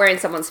robot wearing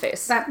someone's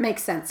face. That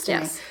makes sense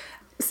to me.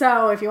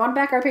 So if you want to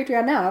back our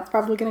Patreon now, it's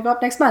probably going to go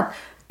up next month.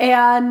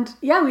 And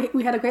yeah,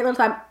 we had a great little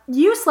time.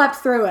 You slept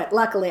through it,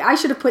 luckily. I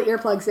should have put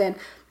earplugs in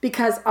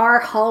because our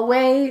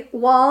hallway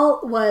wall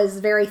was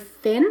very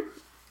thin.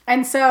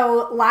 And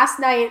so last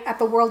night at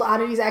the World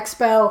Oddities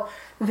Expo,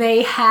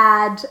 they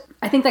had,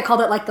 I think they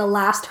called it like the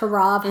last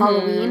hurrah of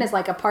Halloween as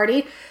like a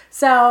party.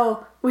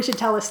 So we should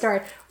tell this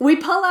story. We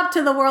pull up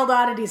to the World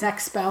Oddities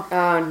Expo.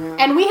 Oh, no.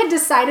 And we had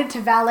decided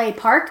to valet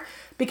park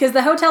because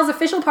the hotel's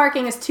official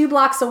parking is 2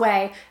 blocks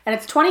away, and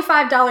it's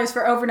 $25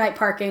 for overnight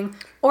parking,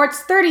 or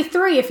it's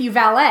 $33 if you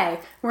valet.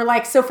 We're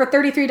like, so for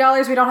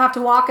 $33 we don't have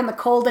to walk in the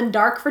cold and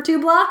dark for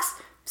 2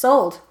 blocks?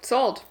 Sold.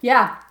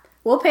 Yeah.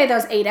 We'll pay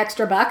those $8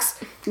 extra.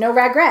 No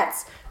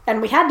regrets. And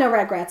we had no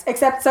regrets,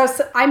 except so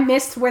I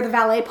missed where the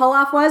valet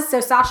pull-off was, so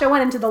Sasha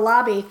went into the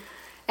lobby,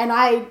 and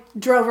I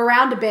drove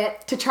around a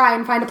bit to try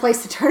and find a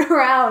place to turn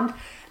around.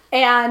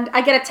 And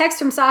I get a text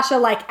from Sasha,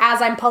 like,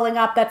 as I'm pulling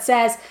up that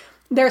says,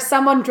 there's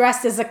someone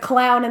dressed as a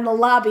clown in the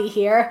lobby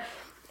here.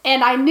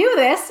 And I knew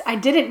this. I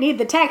didn't need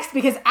the text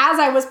because as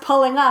I was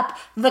pulling up,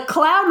 the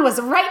clown was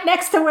right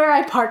next to where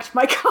I parked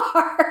my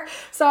car.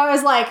 So I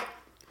was like,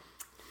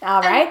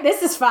 all right,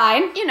 this is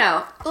fine. You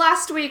know,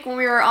 last week when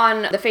we were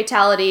on the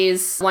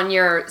Fatalities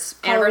 1-year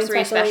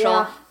anniversary special,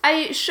 yeah.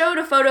 I showed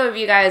a photo of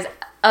you guys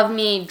of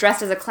me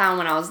dressed as a clown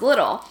when I was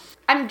little.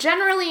 I'm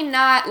generally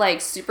not,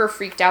 like, super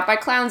freaked out by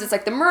clowns. It's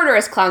like the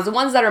murderous clowns, the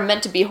ones that are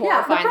meant to be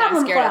horrifying that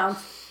I'm scared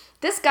of.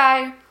 This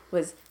guy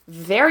was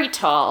very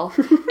tall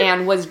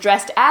and was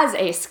dressed as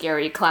a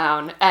scary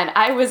clown, and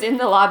I was in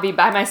the lobby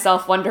by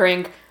myself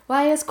wondering,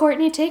 why is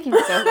Courtney taking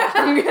so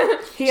long?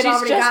 She's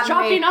just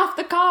dropping off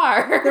the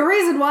car. The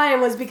reason why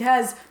was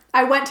because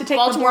I went to take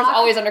Baltimore's the block,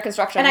 always under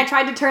construction. and I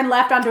tried to turn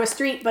left onto a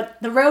street,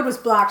 but the road was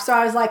blocked, so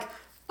I was like,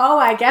 oh,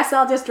 I guess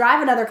I'll just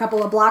drive another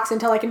couple of blocks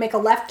until I can make a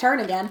left turn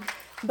again.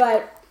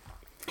 But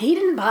he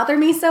didn't bother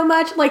me so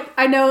much. Like,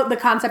 I know the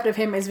concept of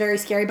him is very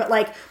scary, but,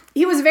 like,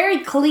 he was very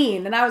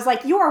clean, and I was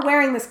like, you are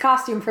wearing this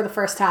costume for the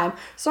first time,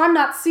 so I'm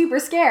not super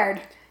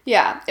scared.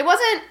 Yeah, it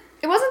wasn't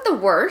the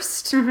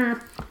worst,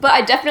 but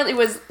I definitely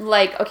was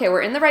like, okay,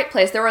 we're in the right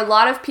place. There were a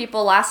lot of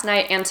people last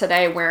night and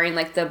today wearing,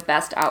 like, the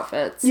best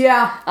outfits.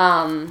 Yeah.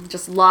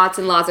 Just lots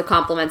and lots of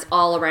compliments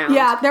all around.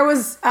 Yeah, there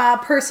was a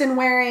person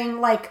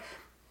wearing, like,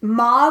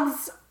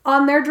 moths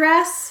on their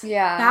dress.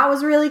 Yeah. That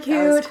was really cute.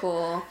 That was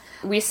cool.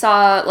 We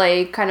saw,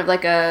 like, kind of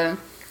like a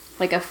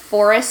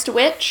forest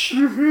witch.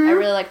 Mm-hmm. I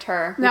really liked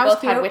her. We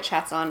both had witch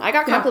hats on. I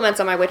got compliments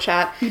on my witch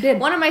hat. You did.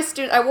 One of my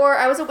students, I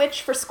was a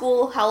witch for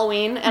school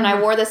Halloween, and I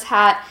wore this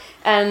hat,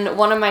 and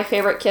one of my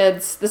favorite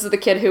kids, this is the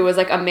kid who was,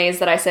 like, amazed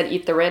that I said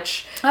eat the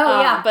rich. Oh,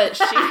 yeah. But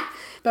she...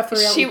 But for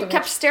real, she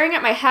kept staring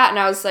at my hat, and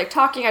I was, like,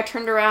 talking. I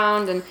turned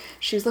around, and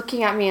she was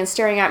looking at me and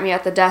staring at me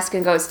at the desk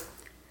and goes,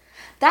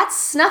 that's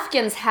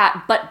Snufkin's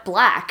hat, but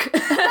black.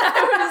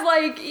 I was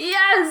like,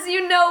 yes,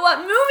 you know what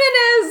Moomin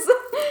is.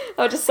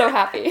 I was just so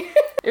happy.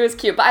 It was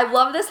cute. But I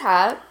love this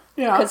hat.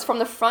 Yeah. Because from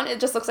the front,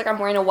 it just looks like I'm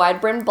wearing a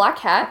wide-brimmed black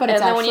hat. But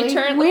it's and then when you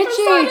turn witchy. Look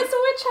to the side, it's a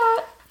witch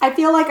hat. I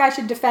feel like I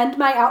should defend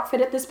my outfit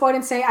at this point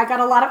and say I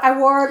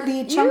wore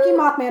the Chunky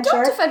Mothman shirt.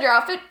 Don't defend your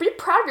outfit. Be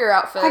proud of your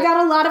outfit. I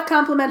got a lot of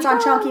compliments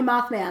on Chunky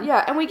Mothman.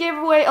 Yeah, and we gave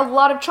away a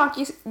lot of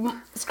chunky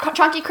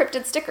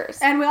cryptid stickers.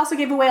 And we also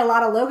gave away a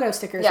lot of logo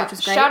stickers, which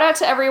was great. Shout out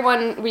to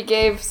everyone we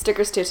gave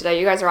stickers to today.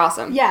 You guys are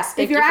awesome. Yes,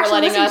 if you're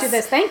actually listening to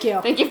this, thank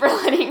you. Thank you for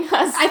letting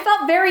us. I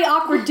felt very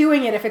awkward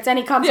doing it, if it's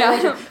any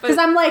consolation. Because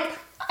I'm like,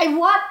 I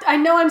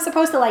know I'm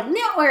supposed to, like,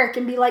 network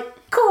and be, like,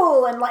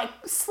 cool and, like,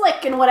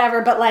 slick and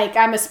whatever, but, like,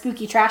 I'm a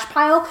spooky trash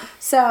pile,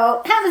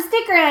 so have a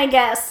sticker, I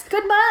guess.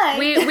 Goodbye.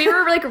 We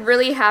were, like,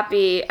 really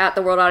happy at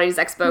the World Oddities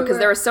Expo because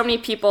there were so many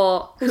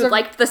people who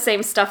liked the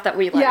same stuff that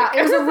we liked. Yeah,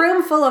 it was a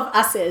room full of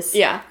us's.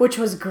 Yeah. Which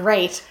was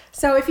great.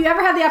 So if you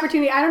ever have the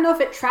opportunity, I don't know if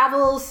it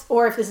travels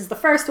or if this is the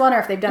first one or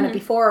if they've done it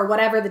before or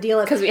whatever the deal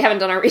is. Because we haven't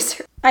done our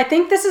research. I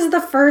think this is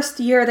the first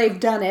year they've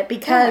done it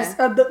because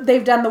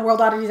they've done the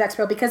World Oddities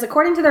Expo because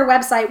according to their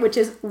website, which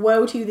is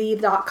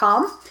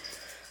woetothee.com,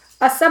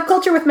 a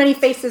subculture with many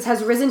faces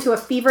has risen to a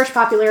feverish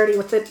popularity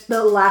with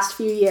the last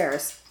few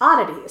years.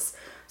 Oddities.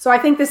 So I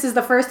think this is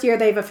the first year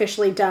they've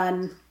officially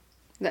done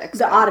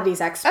the Oddities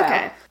Expo.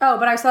 Okay. Oh,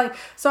 but I was telling...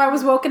 So I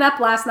was woken up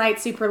last night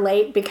super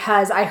late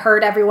because I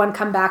heard everyone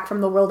come back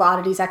from the World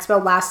Oddities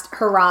Expo last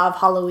hurrah of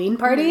Halloween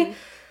party. Mm-hmm.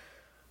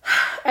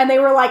 And they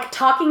were, like,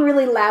 talking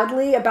really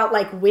loudly about,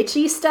 like,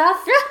 witchy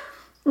stuff.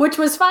 Which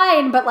was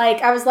fine, but,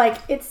 like, I was like,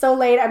 it's so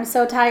late, I'm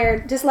so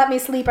tired. Just let me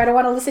sleep. I don't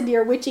want to listen to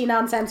your witchy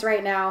nonsense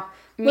right now.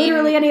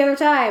 Literally any other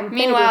time.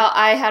 Meanwhile,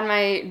 I had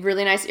my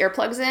really nice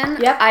earplugs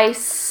in. Yep. I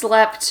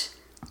slept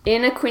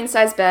in a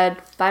queen-size bed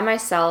by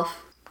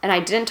myself, and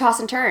I didn't toss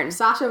and turn.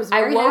 Sasha was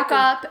very I woke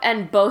happy. up,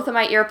 and both of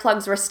my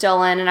earplugs were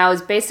still in, and I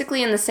was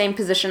basically in the same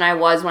position I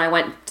was when I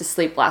went to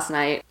sleep last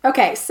night.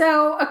 Okay,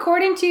 so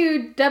according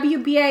to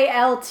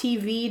WBALTV.com,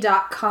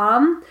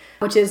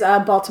 which is a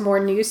Baltimore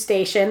news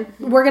station,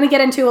 we're going to get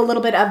into a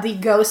little bit of the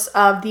ghosts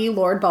of the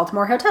Lord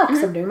Baltimore Hotel,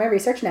 because I'm doing my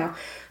research now.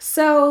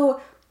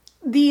 So...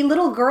 the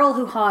little girl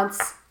who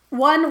haunts,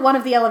 one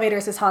of the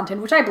elevators is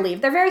haunted, which I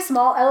believe. They're very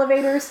small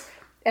elevators,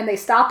 and they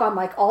stop on,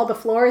 like, all the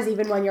floors,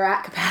 even when you're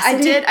at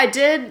capacity. I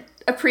did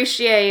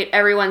appreciate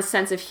everyone's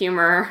sense of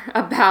humor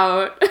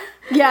about...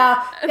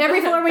 Yeah,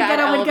 every floor we get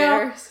on would go,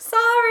 elevators.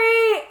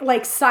 sorry,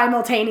 like,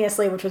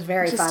 simultaneously, which was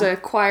very fun. Just a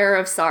choir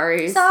of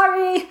sorries.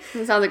 Sorry.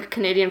 It sounds like a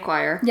Canadian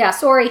choir. Yeah,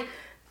 sorry.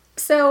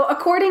 So,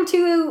 according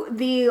to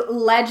the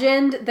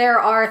legend, there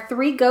are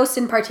 3 ghosts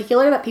in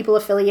particular that people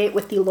affiliate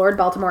with the Lord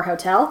Baltimore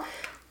Hotel.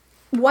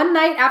 One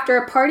night after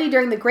a party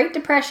during the Great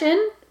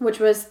Depression, which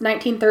was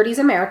 1930s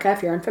America,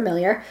 if you're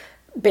unfamiliar,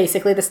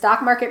 basically the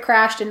stock market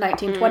crashed in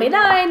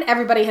 1929.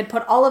 Everybody had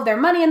put all of their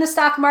money in the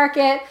stock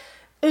market.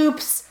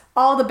 Oops.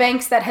 All the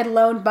banks that had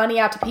loaned money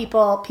out to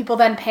people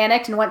then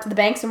panicked and went to the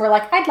banks and were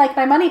like, I'd like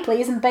my money,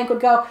 please. And the bank would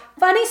go,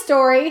 funny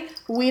story,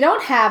 we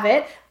don't have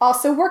it.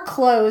 Also, we're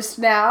closed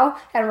now,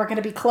 and we're going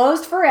to be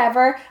closed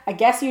forever. I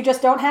guess you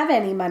just don't have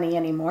any money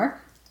anymore.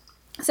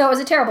 So it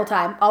was a terrible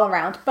time all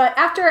around. But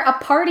after a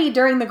party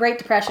during the Great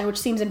Depression, which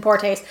seems in poor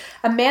taste,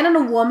 a man and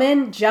a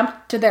woman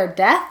jumped to their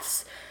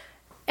deaths.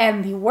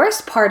 And the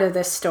worst part of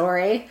this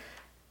story,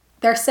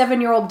 their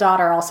 7-year-old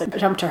daughter also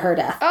jumped to her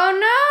death. Oh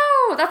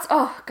no!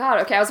 Oh god,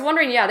 okay. I was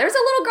wondering, there's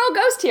a little girl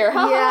ghost here.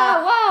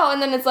 Yeah. Wow.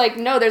 And then it's like,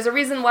 no, there's a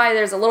reason why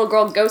there's a little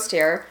girl ghost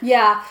here.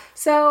 Yeah.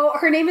 So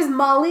her name is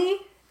Molly,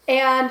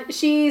 and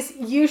she's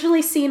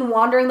usually seen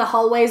wandering the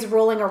hallways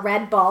rolling a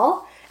red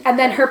ball. And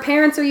then her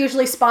parents are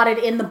usually spotted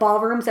in the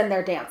ballrooms and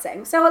they're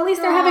dancing. So at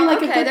least they're having a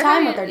good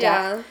time with their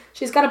death. Yeah.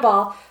 She's got a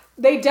ball.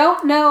 They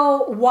don't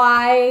know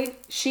why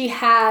she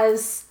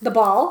has the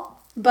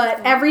ball, but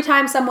every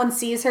time someone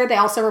sees her, they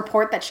also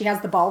report that she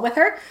has the ball with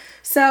her.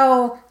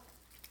 So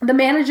the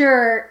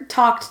manager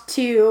talked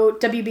to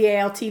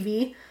WBAL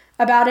TV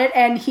about it,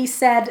 and he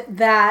said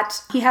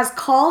that he has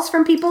calls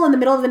from people in the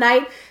middle of the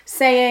night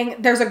saying,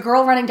 there's a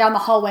girl running down the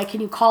hallway, can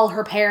you call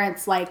her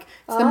parents? Like,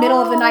 it's the middle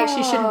of the night,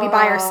 she shouldn't be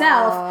by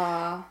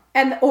herself.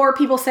 Or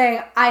people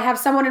saying, I have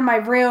someone in my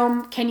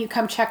room, can you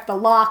come check the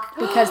lock?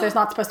 Because there's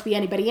not supposed to be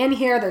anybody in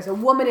here, there's a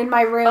woman in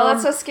my room. Oh,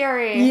 that's so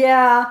scary.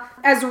 Yeah.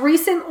 As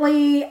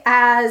recently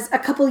as a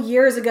couple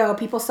years ago,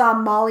 people saw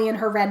Molly and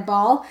her red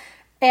ball,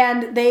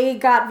 and they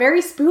got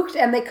very spooked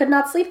and they could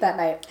not sleep that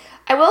night.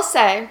 I will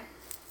say,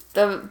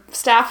 the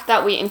staff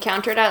that we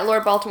encountered at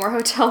Lord Baltimore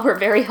Hotel were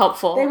very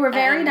helpful. They were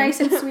very nice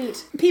and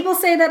sweet. People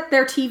say that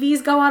their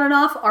TVs go on and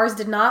off. Ours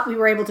did not. We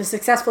were able to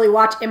successfully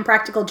watch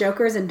Impractical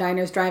Jokers in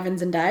diners,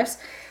 drive-ins, and dives.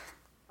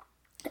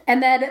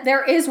 And then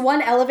there is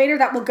one elevator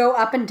that will go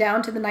up and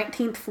down to the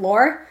 19th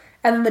floor,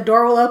 and then the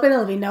door will open and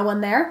there'll be no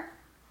one there.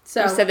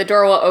 So You said the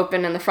door will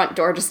open and the front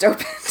door just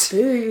opened.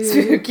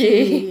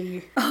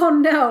 Spooky. Oh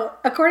no.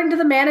 According to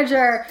the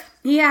manager,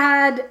 he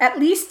had at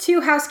least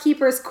 2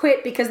 housekeepers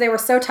quit because they were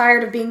so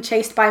tired of being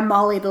chased by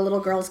Molly, the little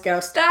girl's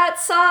ghost. That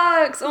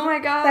sucks. Oh my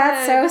god.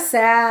 That's so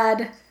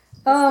sad.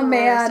 Oh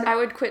man. Worst. I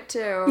would quit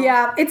too.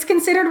 Yeah, it's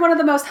considered one of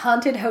the most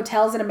haunted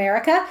hotels in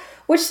America,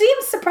 which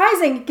seems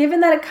surprising given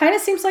that it kind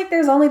of seems like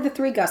there's only the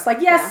 3 ghosts.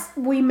 Like, yes,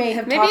 we may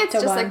have Maybe talked it's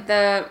to just one. like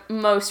the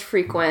most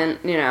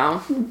frequent,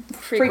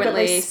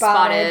 frequently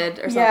spotted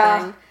or something.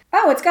 Yeah.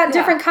 Oh, it's got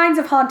different kinds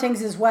of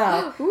hauntings as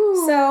well.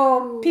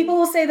 So people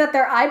will say that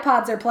their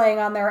iPods are playing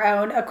on their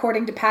own,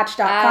 according to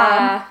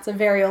Patch.com. It's a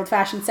very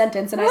old-fashioned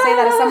sentence, and I say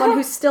that as someone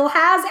who still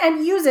has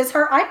and uses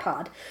her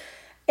iPod.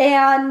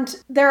 And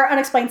there are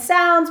unexplained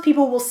sounds,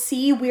 people will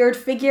see weird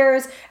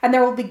figures, and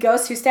there will be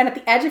ghosts who stand at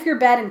the edge of your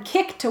bed and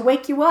kick to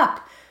wake you up.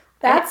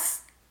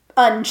 That's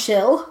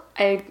unchill.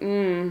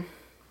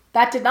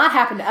 That did not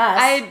happen to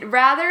us. I'd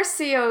rather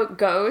see a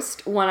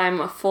ghost when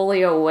I'm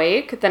fully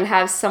awake than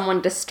have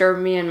someone disturb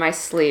me in my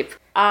sleep.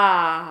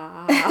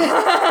 Oh,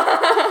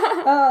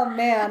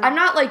 man. I'm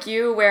not like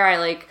you where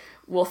I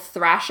will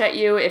thrash at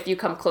you if you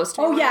come close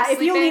to me. Oh, yeah, if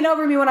you lean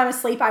over me when I'm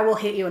asleep, I will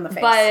hit you in the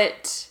face.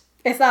 But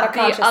it's not a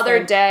conscious the other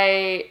thing.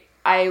 day,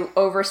 I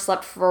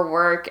overslept for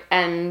work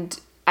and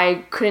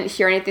I couldn't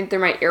hear anything through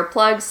my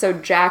earplugs, so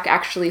Jack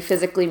actually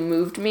physically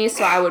moved me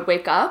so I would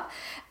wake up,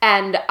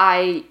 and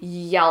I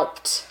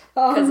yelped.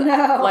 Oh,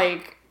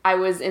 no. I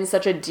was in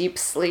such a deep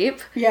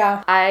sleep.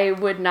 Yeah. I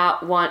would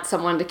not want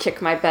someone to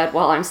kick my bed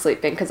while I'm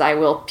sleeping because I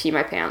will pee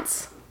my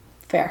pants.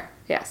 Fair.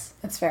 Yes.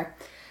 That's fair.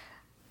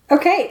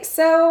 Okay,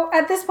 so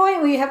at this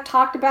point we have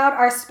talked about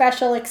our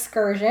special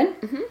excursion.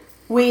 Mm-hmm.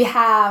 We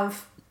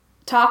have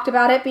talked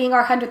about it being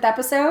our 100th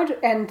episode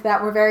and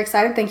that we're very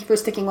excited. Thank you for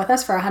sticking with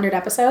us for 100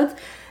 episodes.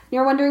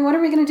 You're wondering, what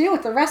are we going to do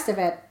with the rest of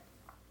it?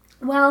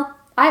 Well,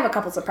 I have a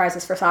couple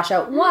surprises for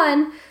Sasha.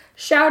 One,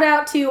 shout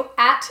out to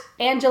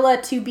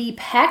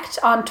 @Angela2bepecked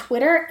on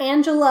Twitter.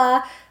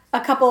 Angela, a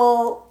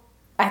couple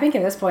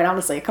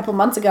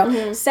months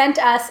ago, sent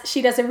us,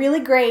 she does a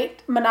really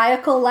great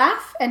maniacal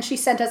laugh, and she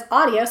sent us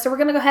audio, so we're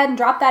going to go ahead and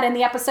drop that in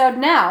the episode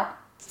now.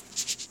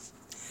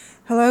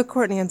 Hello,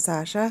 Courtney and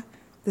Sasha.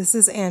 This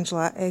is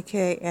Angela,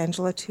 aka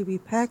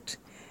Angela2bepecked,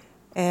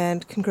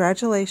 and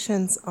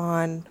congratulations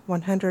on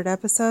 100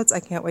 episodes. I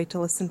can't wait to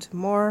listen to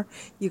more.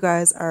 You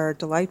guys are a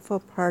delightful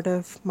part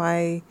of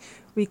my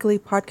weekly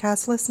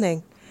podcast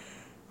listening.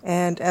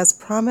 And as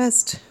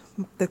promised,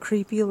 the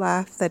creepy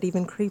laugh that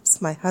even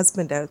creeps my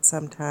husband out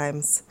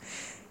sometimes.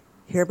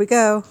 Here we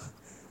go.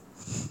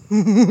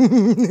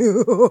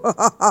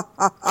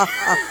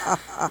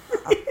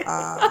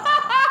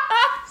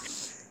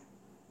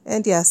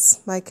 And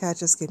yes, my cat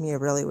just gave me a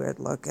really weird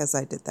look as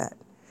I did that.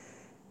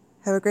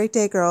 Have a great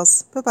day,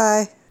 girls.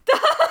 Bye-bye.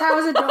 That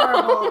was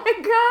adorable. Oh my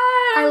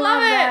god, I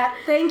love it. that.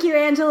 Thank you,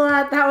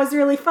 Angela. That was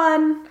really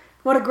fun.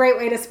 What a great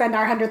way to spend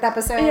our 100th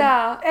episode.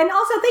 Yeah. And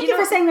also, thank you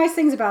for saying nice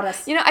things about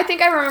us. I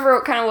think I remember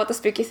kind of what the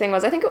spooky thing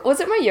was. I think, was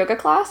it my yoga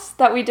class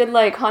that we did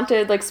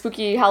haunted,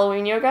 spooky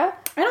Halloween yoga?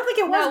 I don't think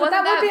it was, No, but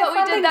that would be a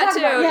fun we thing did that to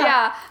too. talk about.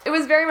 Yeah. It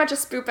was very much a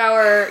spoop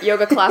hour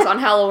yoga class on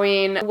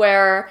Halloween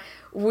where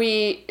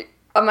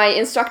my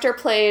instructor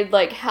played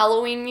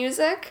Halloween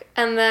music,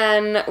 and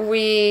then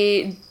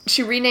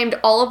she renamed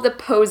all of the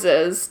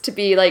poses to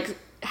be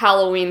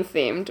Halloween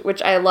themed,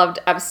 which I loved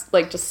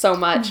just so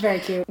much. Very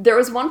cute. There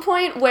was one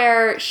point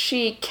where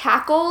she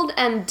cackled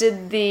and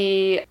did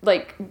the,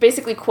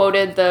 basically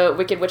quoted the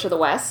Wicked Witch of the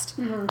West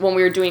when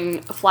we were doing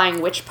a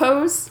flying witch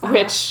pose,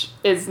 which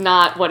is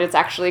not what it's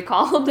actually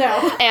called.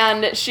 No.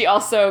 And she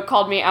also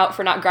called me out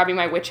for not grabbing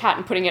my witch hat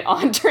and putting it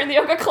on during the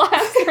yoga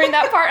class during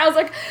that part. I was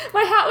like,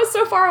 my hat was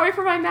so far away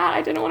from my mat,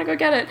 I didn't want to go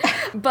get it.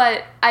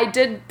 But I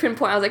did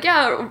pinpoint, I was like,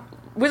 yeah,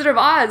 Wizard of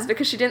Oz,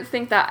 because she didn't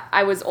think that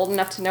I was old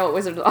enough to know what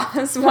Wizard of Oz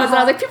was. And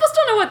I was like, people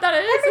still know what that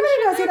is.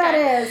 Everybody knows who that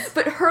is.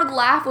 But her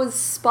laugh was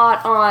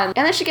spot on.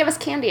 And then she gave us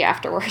candy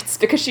afterwards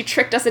because she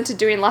tricked us into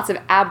doing lots of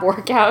ab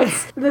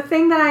workouts. The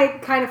thing that I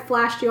kind of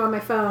flashed you on my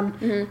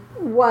phone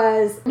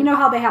was, you know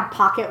how they have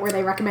Pocket where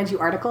they recommend you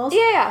articles?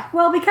 Yeah.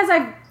 Well, because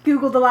I've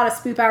Googled a lot of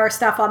Spoop Hour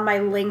stuff on my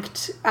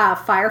linked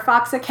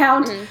Firefox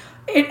account,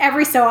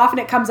 every so often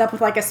it comes up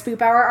with like a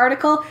Spoop Hour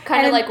article.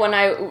 Kind of like when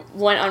I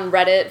went on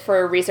Reddit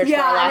for research for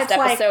our last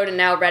episode, and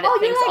now Reddit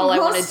thinks all I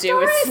want to do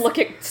is look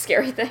at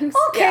scary things.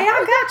 Okay,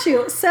 I got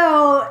you.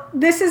 So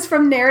this is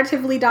from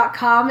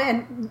narratively.com,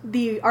 and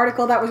the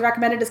article that was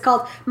recommended is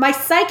called "My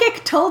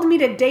Psychic Told Me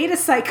to Date a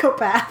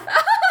Psychopath."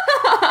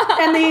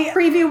 And the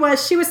preview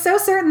was, she was so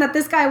certain that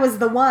this guy was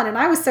the one, and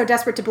I was so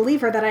desperate to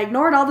believe her that I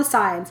ignored all the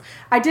signs.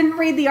 I didn't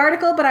read the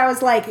article, but I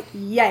was like,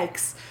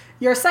 yikes.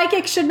 Your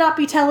psychic should not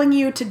be telling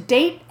you to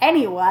date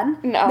anyone.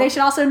 No. They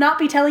should also not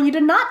be telling you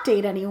to not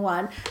date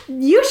anyone.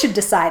 You should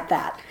decide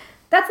that.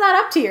 That's not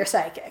up to your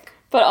psychic.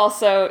 But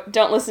also,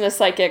 don't listen to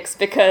psychics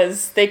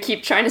because they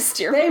keep trying to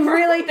steer me. They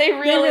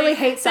really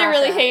hate Sasha. They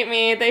really hate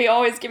me. They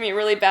always give me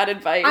really bad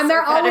advice And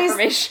they're bad always,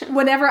 information.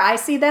 whenever I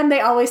see them,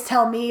 they always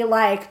tell me,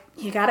 like,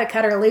 you gotta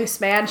cut her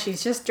loose, man.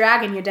 She's just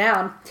dragging you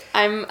down.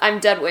 I'm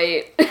dead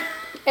weight.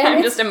 And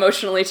I'm just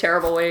emotionally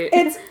terrible weight.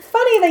 It's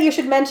funny that you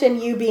should mention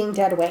you being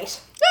dead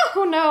weight.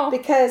 Oh no.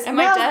 Because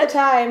now's the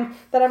time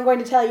that I'm going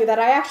to tell you that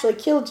I actually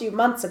killed you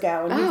months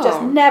ago, and you've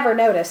just never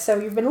noticed, so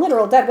you've been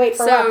literal dead weight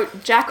for a while. So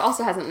Jack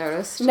also hasn't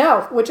noticed.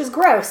 No, which is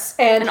gross.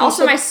 And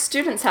also my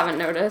students haven't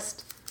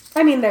noticed.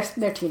 I mean,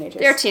 they're teenagers.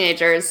 They're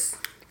teenagers.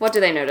 What do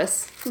they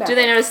notice? No. Do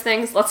they notice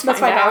things? Let's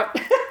find out.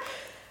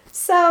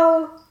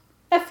 So,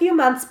 a few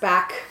months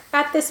back,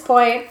 at this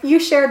point, you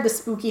shared the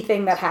spooky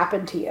thing that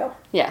happened to you.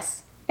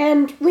 Yes.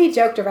 And we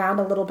joked around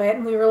a little bit,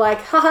 and we were like,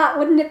 haha,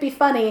 wouldn't it be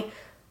funny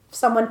if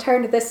someone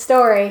turned this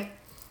story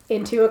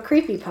into a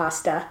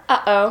creepypasta?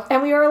 Uh-oh.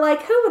 And we were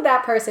like, who would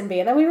that person be?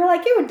 And then we were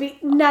like, it would be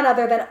none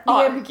other than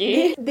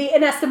Augie. the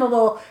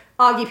inestimable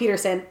Augie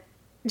Peterson.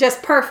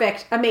 Just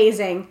perfect,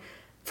 amazing.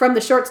 From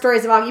the short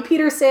stories of Augie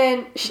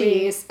Peterson,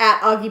 she's at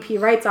Augie P.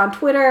 Writes on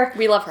Twitter.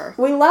 We love her.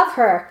 We love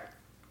her.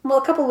 Well,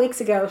 a couple weeks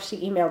ago, she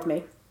emailed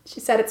me. She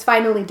said, it's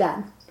finally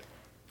done.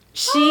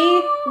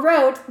 She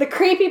wrote the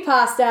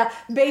creepypasta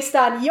based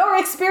on your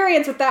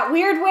experience with that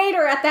weird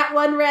waiter at that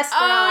one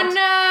restaurant. Oh,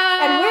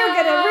 no! And we're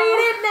gonna read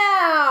it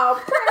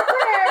now!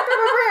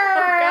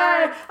 Oh,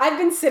 God. I've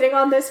been sitting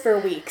on this for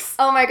weeks.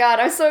 Oh my god,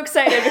 I'm so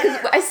excited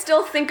because I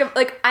still think of,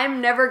 I'm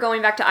never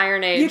going back to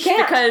Iron Age. You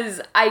can't.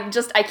 Because I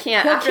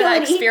can't. He'll After kill that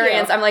and eat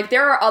experience, you. I'm like,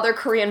 there are other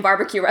Korean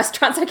barbecue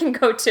restaurants I can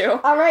go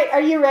to. All right,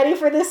 are you ready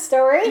for this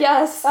story?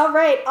 Yes. All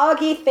right,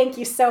 Augie, thank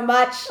you so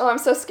much. Oh, I'm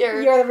so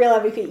scared. You're the real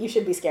MVP. You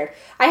should be scared.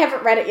 I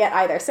haven't read it yet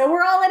either, so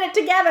we're all in it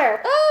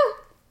together. Ah.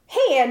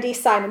 Hey, Andy,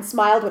 Simon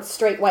smiled with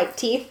straight white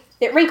teeth.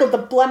 It wrinkled the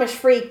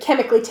blemish-free,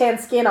 chemically tanned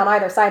skin on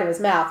either side of his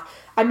mouth.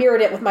 I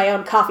mirrored it with my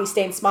own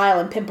coffee-stained smile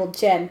and pimpled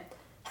chin.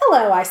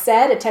 Hello, I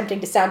said, attempting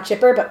to sound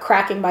chipper, but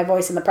cracking my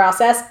voice in the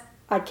process.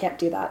 I can't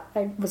do that.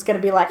 I was going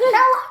to be like, no,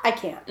 I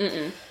can't.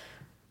 Mm-mm.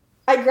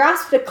 I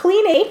grasped a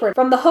clean apron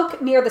from the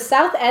hook near the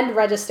south end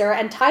register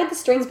and tied the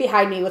strings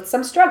behind me with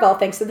some struggle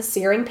thanks to the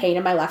searing pain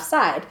in my left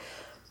side.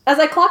 As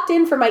I clocked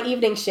in for my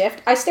evening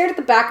shift, I stared at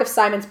the back of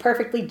Simon's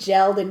perfectly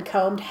gelled and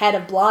combed head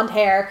of blonde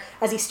hair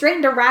as he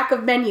straightened a rack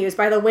of menus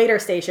by the waiter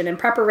station in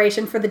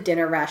preparation for the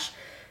dinner rush.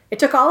 It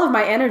took all of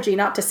my energy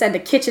not to send a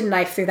kitchen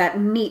knife through that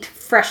neat,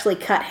 freshly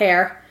cut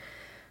hair.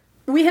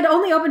 We had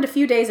only opened a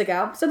few days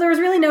ago, so there was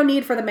really no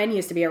need for the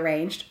menus to be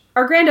arranged.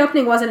 Our grand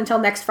opening wasn't until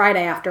next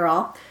Friday, after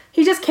all.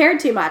 He just cared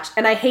too much,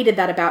 and I hated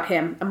that about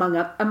him,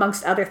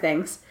 amongst other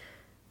things.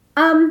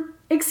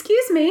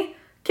 Excuse me,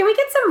 can we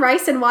get some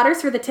rice and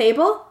waters for the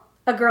table?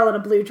 A girl in a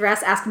blue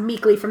dress asked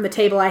meekly from the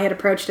table I had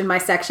approached in my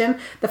section,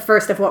 the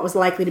first of what was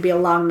likely to be a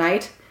long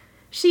night.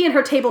 She and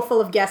her table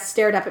full of guests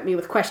stared up at me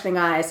with questioning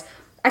eyes.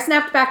 I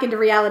snapped back into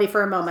reality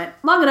for a moment,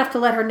 long enough to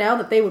let her know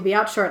that they would be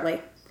out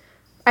shortly.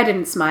 I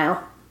didn't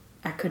smile.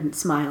 I couldn't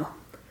smile.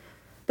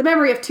 The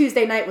memory of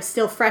Tuesday night was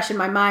still fresh in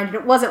my mind, and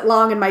it wasn't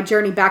long in my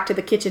journey back to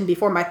the kitchen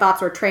before my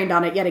thoughts were trained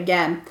on it yet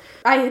again.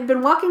 I had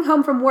been walking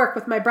home from work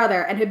with my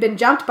brother and had been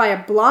jumped by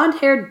a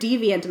blonde-haired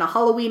deviant in a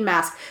Halloween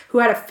mask who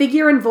had a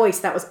figure and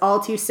voice that was all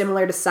too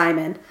similar to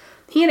Simon.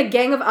 He and a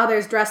gang of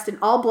others dressed in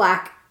all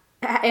black,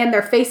 and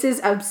their faces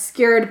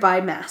obscured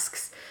by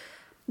masks.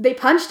 They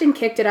punched and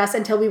kicked at us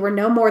until we were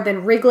no more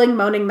than wriggling,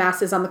 moaning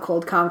masses on the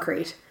cold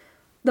concrete.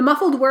 The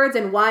muffled words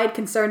and wide,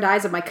 concerned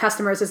eyes of my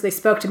customers as they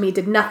spoke to me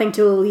did nothing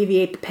to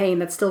alleviate the pain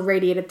that still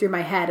radiated through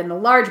my head and the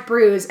large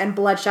bruise and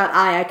bloodshot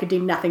eye I could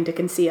do nothing to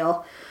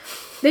conceal.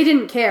 They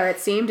didn't care, it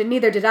seemed, and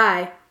neither did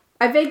I.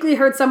 I vaguely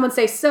heard someone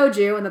say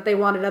soju and that they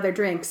wanted other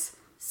drinks.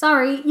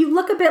 Sorry, you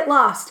look a bit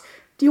lost.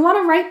 Do you want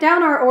to write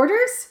down our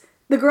orders?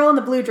 The girl in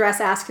the blue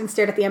dress asked and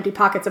stared at the empty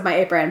pockets of my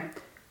apron.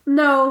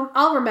 No,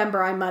 I'll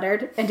remember, I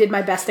muttered, and did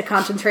my best to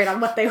concentrate on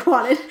what they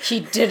wanted. She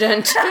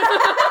didn't.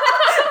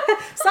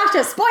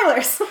 Sasha,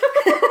 spoilers!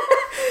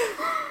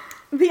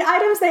 The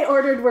items they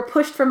ordered were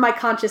pushed from my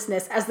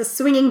consciousness as the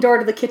swinging door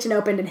to the kitchen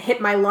opened and hit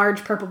my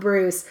large purple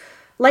bruise.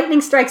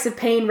 Lightning strikes of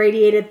pain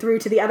radiated through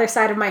to the other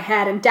side of my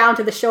head and down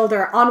to the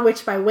shoulder on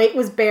which my weight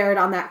was bared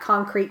on that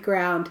concrete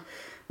ground.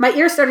 My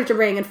ears started to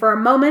ring, and for a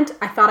moment,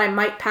 I thought I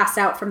might pass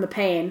out from the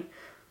pain.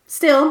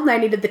 Still, I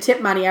needed the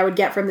tip money I would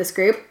get from this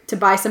group to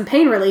buy some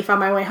pain relief on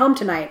my way home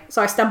tonight,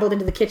 so I stumbled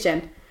into the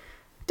kitchen.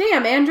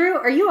 Damn, Andrew,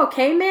 are you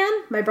okay, man?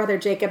 My brother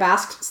Jacob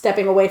asked,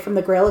 stepping away from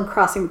the grill and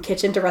crossing the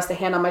kitchen to rest a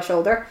hand on my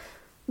shoulder.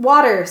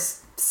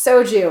 Waters.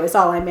 Soju is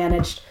all I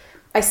managed.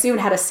 I soon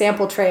had a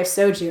sample tray of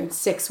soju and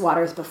 6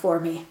 waters before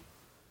me.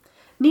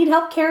 Need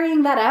help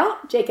carrying that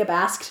out? Jacob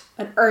asked,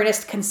 an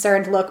earnest,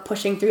 concerned look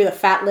pushing through the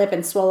fat lip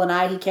and swollen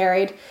eye he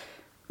carried.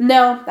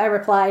 No, I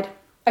replied.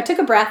 I took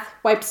a breath,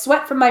 wiped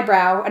sweat from my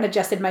brow, and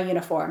adjusted my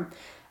uniform.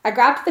 I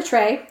grabbed the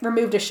tray,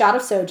 removed a shot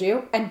of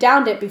soju, and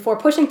downed it before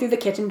pushing through the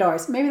kitchen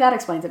doors. Maybe that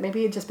explains it.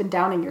 Maybe you'd just been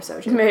downing your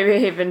soju. Maybe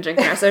he'd been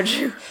drinking our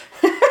soju.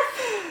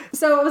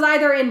 So it was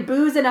either in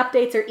Booze and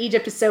Updates or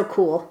Egypt is So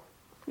Cool.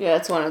 Yeah,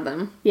 it's one of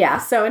them. Yeah,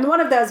 so in one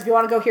of those, if you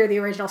want to go hear the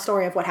original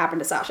story of what happened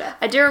to Sasha.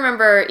 I do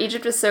remember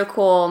Egypt is So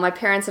Cool. My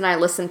parents and I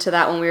listened to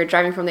that when we were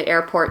driving from the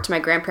airport to my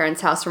grandparents'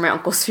 house for my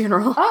uncle's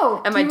funeral.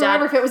 Oh, and do you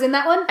remember if it was in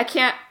that one? I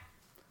can't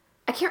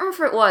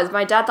remember if it was.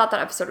 My dad thought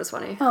that episode was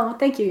funny. Oh,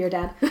 thank you, your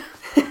dad.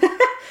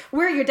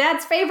 We're your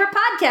dad's favorite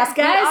podcast,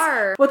 guys. We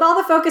are. With all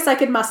the focus I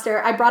could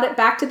muster, I brought it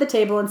back to the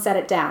table and set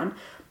it down.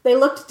 They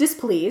looked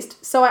displeased,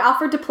 so I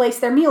offered to place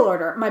their meal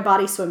order, my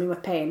body swimming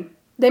with pain.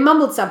 They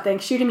mumbled something,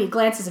 shooting me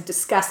glances of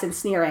disgust and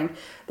sneering.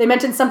 They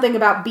mentioned something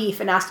about beef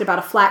and asked about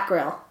a flat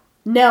grill.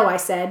 No, I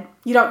said.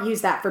 You don't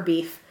use that for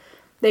beef.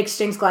 They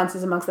exchanged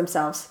glances amongst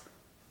themselves.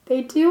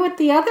 They do at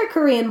the other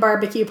Korean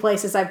barbecue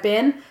places I've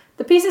been.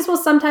 The pieces will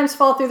sometimes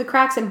fall through the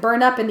cracks and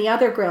burn up in the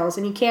other grills,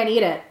 and you can't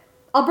eat it.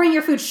 I'll bring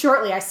your food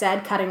shortly, I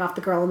said, cutting off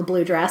the girl in the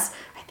blue dress.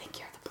 I think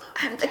you're the blue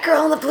dress. I'm the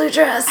girl in the blue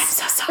dress. I'm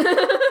so sorry.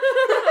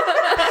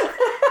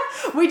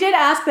 We did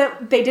ask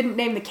that they didn't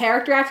name the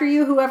character after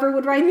you, whoever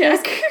would write this,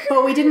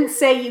 but we didn't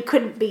say you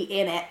couldn't be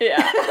in it.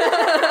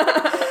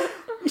 Yeah.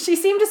 She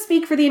seemed to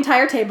speak for the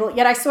entire table,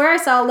 yet I swear I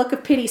saw a look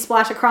of pity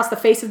splash across the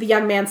face of the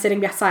young man sitting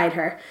beside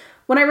her.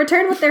 When I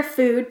returned with their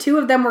food, 2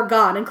 of them were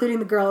gone, including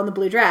the girl in the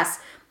blue dress.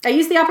 I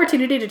used the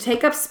opportunity to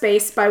take up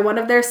space by one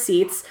of their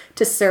seats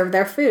to serve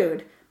their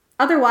food.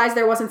 Otherwise,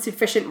 there wasn't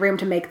sufficient room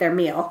to make their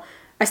meal.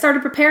 I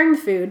started preparing the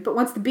food, but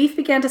once the beef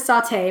began to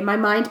saute, my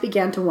mind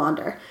began to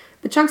wander.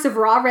 The chunks of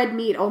raw red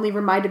meat only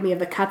reminded me of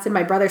the cuts in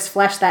my brother's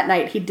flesh that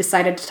night he'd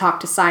decided to talk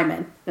to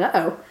Simon.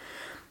 Uh-oh.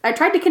 I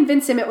tried to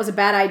convince him it was a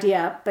bad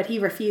idea, but he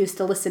refused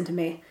to listen to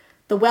me.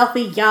 The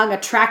wealthy, young,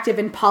 attractive,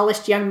 and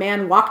polished young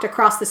man walked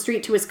across the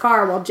street to his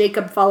car while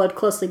Jacob followed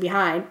closely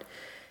behind.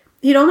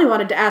 He'd only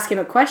wanted to ask him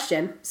a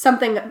question,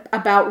 something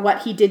about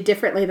what he did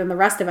differently than the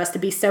rest of us to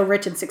be so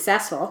rich and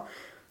successful.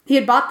 He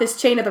had bought this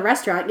chain of the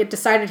restaurant, yet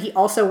decided he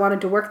also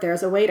wanted to work there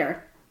as a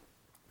waiter.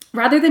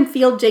 Rather than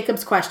field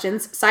Jacob's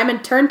questions,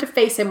 Simon turned to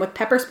face him with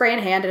pepper spray in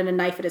hand and a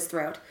knife at his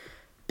throat.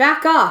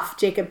 Back off,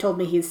 Jacob told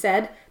me he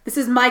said. This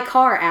is my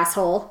car,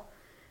 asshole.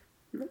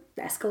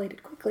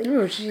 Escalated quickly.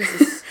 Oh,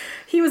 Jesus.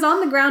 He was on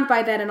the ground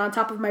by then and on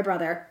top of my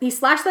brother. He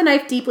slashed the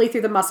knife deeply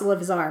through the muscle of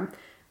his arm.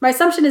 My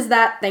assumption is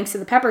that, thanks to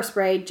the pepper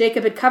spray,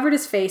 Jacob had covered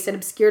his face and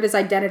obscured his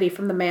identity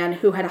from the man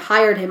who had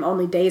hired him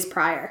only days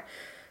prior.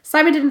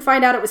 Simon didn't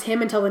find out it was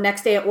him until the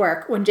next day at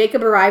work, when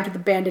Jacob arrived with a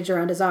bandage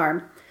around his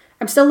arm.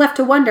 I'm still left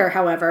to wonder,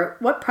 however,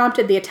 what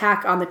prompted the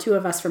attack on the 2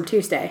 of us from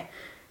Tuesday.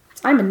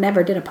 Simon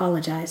never did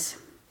apologize.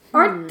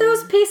 Aren't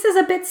those pieces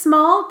a bit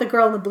small? The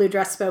girl in the blue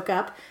dress spoke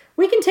up.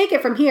 We can take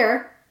it from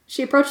here.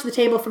 She approached the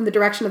table from the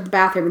direction of the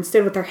bathroom and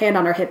stood with her hand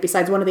on her hip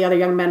beside one of the other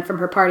young men from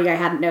her party I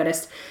hadn't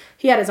noticed.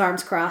 He had his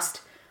arms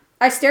crossed.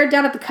 I stared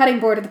down at the cutting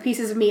board of the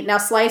pieces of meat now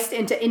sliced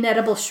into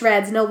inedible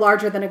shreds no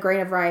larger than a grain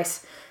of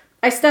rice.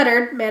 I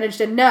stuttered, managed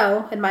a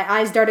no, and my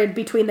eyes darted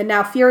between the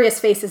now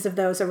furious faces of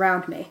those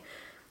around me.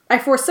 I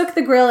forsook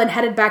the grill and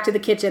headed back to the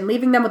kitchen,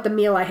 leaving them with the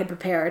meal I had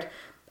prepared.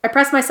 I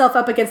pressed myself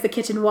up against the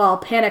kitchen wall,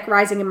 panic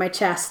rising in my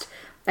chest.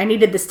 I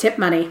needed this tip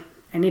money.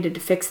 I needed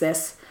to fix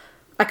this.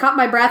 I caught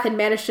my breath and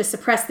managed to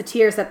suppress the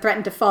tears that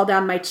threatened to fall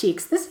down my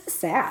cheeks. This is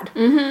sad.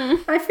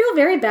 Mm-hmm. I feel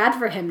very bad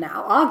for him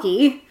now.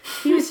 Augie.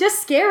 He was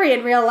just scary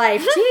in real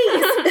life.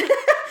 Jeez.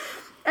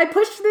 I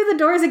pushed through the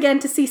doors again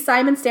to see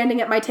Simon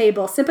standing at my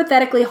table,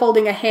 sympathetically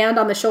holding a hand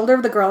on the shoulder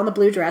of the girl in the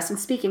blue dress and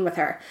speaking with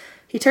her.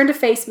 He turned to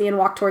face me and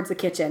walked towards the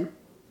kitchen.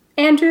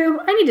 Andrew,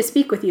 I need to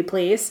speak with you,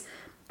 please.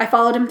 I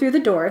followed him through the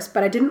doors,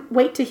 but I didn't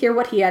wait to hear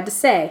what he had to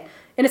say.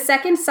 In a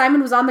second,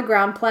 Simon was on the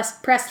ground,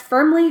 pressed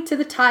firmly to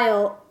the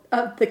tile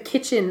of the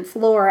kitchen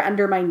floor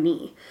under my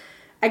knee.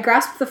 I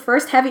grasped the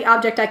first heavy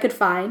object I could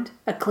find,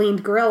 a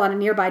cleaned grill on a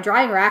nearby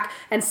drying rack,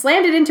 and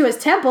slammed it into his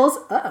temples.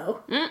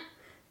 Uh-oh.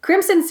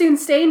 Crimson soon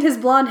stained his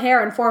blonde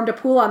hair and formed a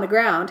pool on the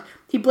ground.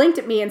 He blinked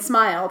at me and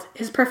smiled,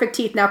 his perfect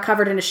teeth now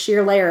covered in a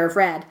sheer layer of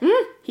red.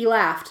 He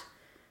laughed.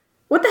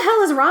 What the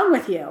hell is wrong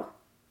with you?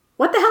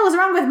 What the hell is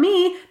wrong with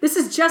me? This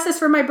is justice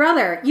for my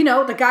brother. You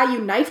know, the guy you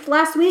knifed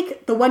last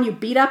week, the one you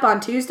beat up on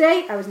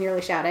Tuesday. I was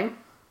nearly shouting.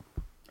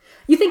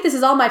 You think this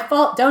is all my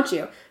fault, don't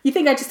you? You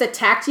think I just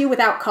attacked you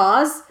without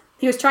cause?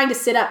 He was trying to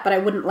sit up, but I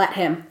wouldn't let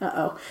him.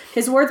 Uh-oh.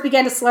 His words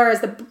began to slur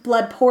as the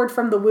blood poured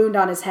from the wound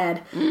on his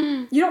head.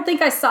 You don't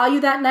think I saw you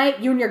that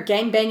night, you and your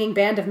gang-banging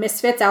band of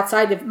misfits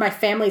outside of my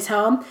family's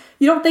home?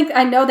 You don't think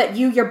I know that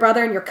you, your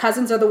brother, and your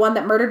cousins are the one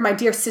that murdered my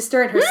dear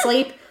sister in her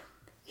sleep?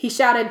 He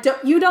shouted,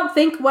 you don't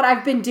think what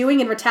I've been doing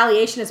in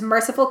retaliation is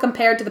merciful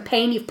compared to the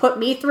pain you've put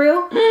me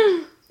through?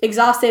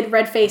 Exhausted,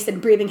 red-faced,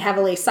 and breathing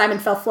heavily, Simon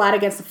fell flat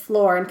against the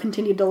floor and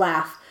continued to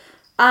laugh.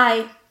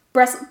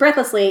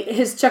 Breathlessly,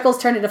 his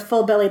chuckles turned into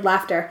full-bellied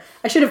laughter.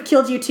 I should have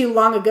killed you two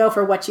long ago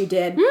for what you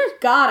did.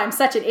 God, I'm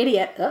such an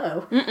idiot.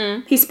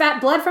 Uh-oh. He spat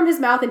blood from his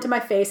mouth into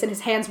my face, and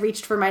his hands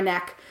reached for my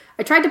neck.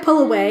 I tried to pull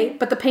away,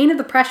 but the pain of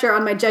the pressure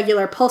on my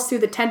jugular pulsed through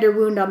the tender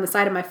wound on the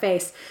side of my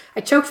face. I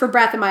choked for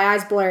breath and my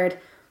eyes blurred.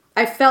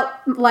 I felt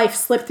life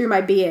slip through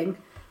my being.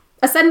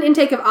 A sudden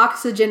intake of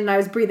oxygen and I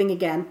was breathing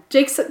again.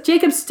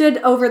 Jacob stood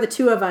over the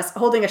two of us,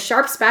 holding a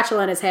sharp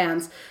spatula in his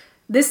hands.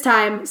 This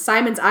time,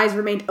 Simon's eyes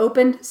remained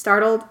open,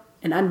 startled,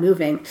 and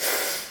unmoving.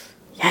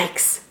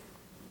 Yikes.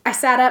 I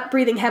sat up,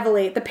 breathing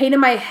heavily, the pain in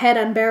my head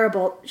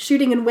unbearable,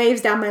 shooting in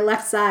waves down my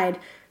left side.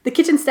 The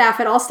kitchen staff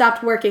had all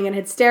stopped working and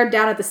had stared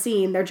down at the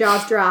scene, their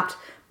jaws dropped.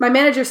 My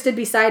manager stood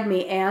beside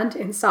me and,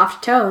 in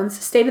soft tones,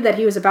 stated that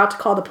he was about to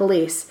call the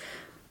police.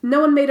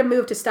 No one made a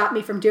move to stop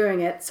me from doing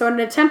it, so in an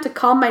attempt to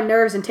calm my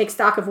nerves and take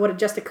stock of what had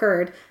just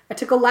occurred, I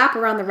took a lap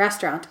around the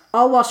restaurant,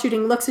 all while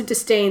shooting looks of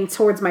disdain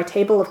towards my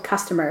table of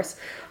customers.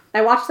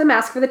 I watched them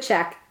ask for the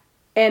check,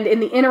 and in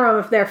the interim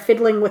of their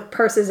fiddling with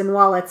purses and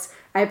wallets,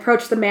 I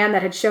approached the man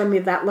that had shown me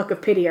that look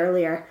of pity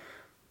earlier.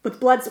 With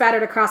blood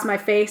spattered across my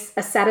face,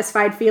 a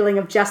satisfied feeling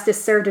of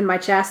justice served in my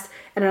chest,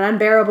 and an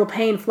unbearable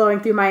pain flowing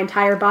through my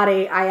entire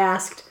body, I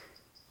asked,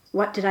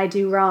 "What did I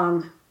do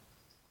wrong?"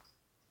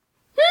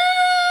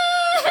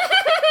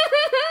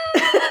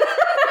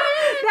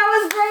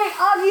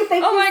 Augie,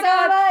 thank you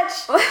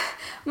so much.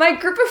 My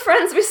group of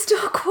friends, we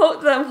still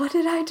quote them, "What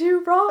did I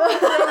do wrong?"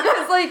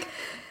 Because,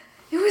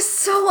 it was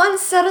so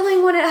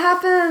unsettling when it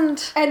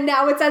happened. And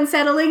now it's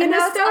unsettling in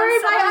the story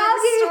by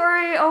Augie.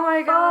 Story. Oh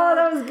my god. Oh,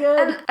 that was good.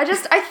 And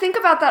I think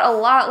about that a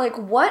lot.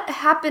 What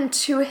happened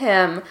to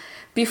him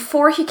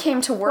before he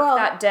came to work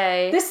that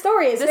day? This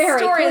story is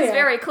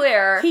very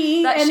clear.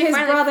 He and his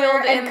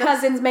brother and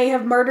cousins may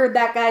have murdered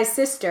that guy's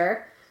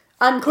sister.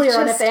 Unclear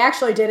on if they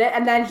actually did it,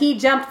 and then he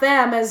jumped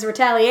them as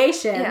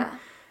retaliation. Yeah.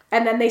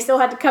 And then they still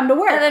had to come to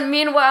work. And then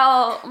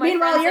meanwhile, you're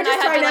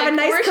just trying to have a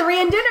nice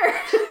Korean dinner.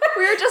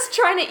 We were just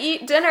trying to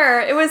eat dinner.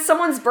 It was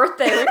someone's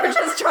birthday. We were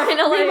just trying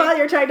to Meanwhile,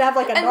 you're trying to have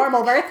a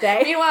normal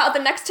birthday. Meanwhile, at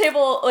the next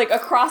table,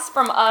 across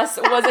from us,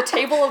 was a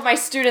table of my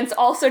students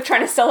also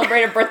trying to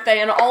celebrate a birthday,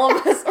 and all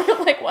of us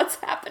were like, "What's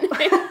happening?"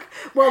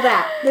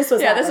 This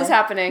was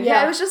happening.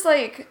 Yeah, it was just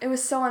it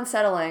was so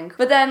unsettling.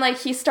 But then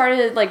he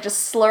started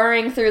just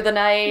slurring through the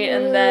night,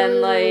 and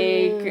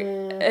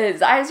then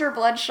his eyes were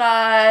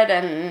bloodshot,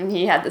 and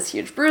he had this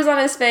huge bruise on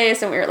his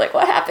face, and we were like,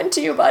 "What happened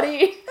to you,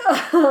 buddy?"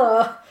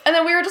 And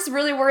then we were just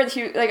really worried.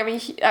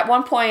 He, at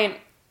one point,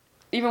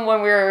 even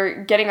when we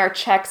were getting our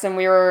checks, and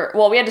we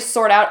had to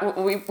sort out.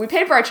 We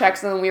paid for our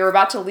checks, and then we were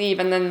about to leave,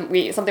 and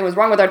then something was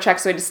wrong with our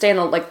checks, so we had to stay in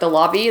the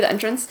lobby, the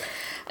entrance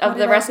of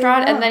the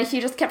restaurant, and then he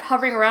just kept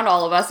hovering around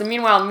all of us. And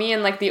meanwhile, me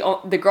and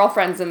the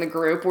girlfriends in the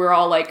group, we were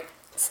all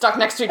stuck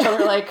next to each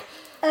other,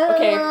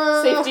 okay,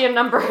 safety in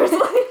numbers.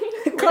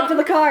 Club to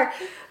the car.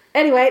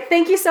 Anyway,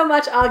 thank you so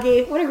much,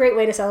 Augie. What a great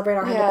way to celebrate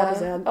our 100th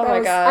episode. Oh my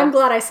god. I'm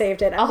glad I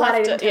saved it. I'm glad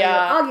I didn't tell you.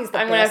 Augie's the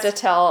best. I'm going to have to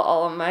tell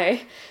all of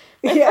my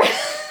we have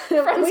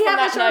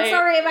a short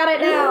story about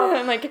it now.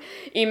 And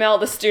email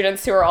the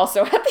students who are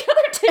also at the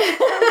other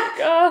table.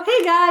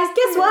 Hey guys,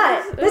 guess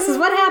what? This is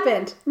what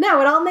happened.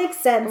 Now it all makes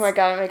sense. Oh my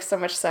god, it makes so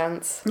much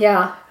sense.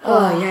 Yeah.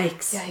 Oh,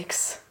 yikes.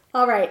 Yikes.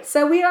 All right,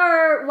 so we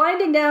are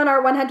winding down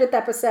our 100th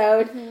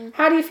episode. Mm-hmm.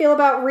 How do you feel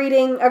about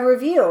reading a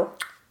review?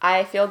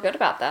 I feel good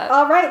about that.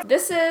 All right.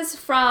 This is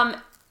from...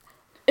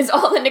 Is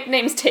all the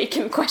nicknames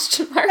taken? ?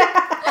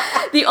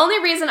 The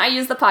only reason I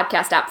use the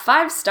podcast app,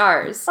 5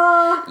 stars.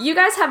 You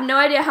guys have no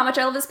idea how much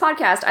I love this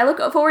podcast. I look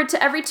forward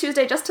to every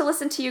Tuesday just to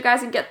listen to you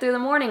guys and get through the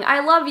morning.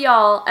 I love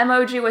y'all.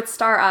 Emoji with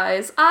star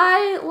eyes.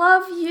 I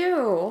love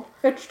you.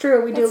 It's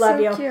true. We do love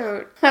you.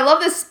 Cute. I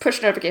love this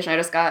push notification I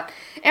just got.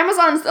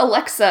 Amazon's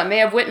Alexa may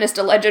have witnessed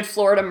alleged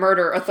Florida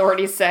murder,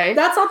 authorities say.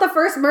 That's not the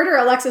first murder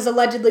Alexa's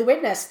allegedly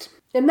witnessed.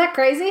 Isn't that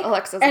crazy?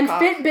 Alexa's a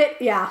cop. And Fitbit,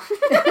 yeah.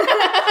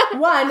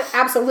 1,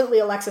 absolutely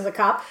Alexa's a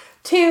cop.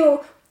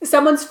 2,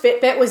 someone's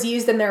Fitbit was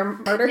used in their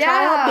murder Yeah.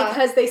 trial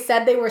because they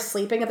said they were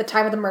sleeping at the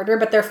time of the murder,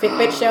 but their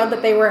Fitbit showed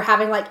that they were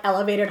having like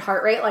elevated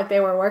heart rate, like they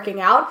were working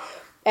out.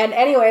 And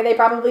anyway, they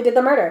probably did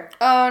the murder.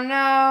 Oh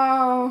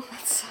no.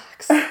 That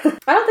sucks.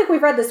 I don't think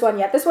we've read this one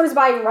yet. This one is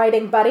by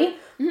Writing Buddy.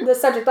 The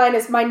subject line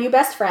is My New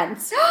Best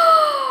Friends.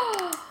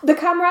 The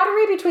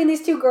camaraderie between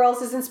these two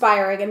girls is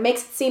inspiring and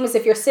makes it seem as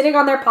if you're sitting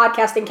on their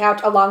podcasting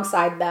couch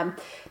alongside them.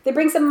 They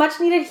bring some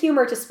much-needed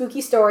humor to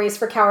spooky stories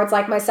for cowards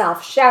like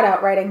myself. Shout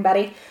out, Writing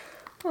Buddy.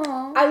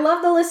 Aww. I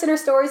love the listener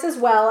stories as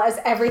well as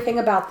everything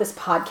about this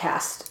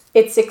podcast.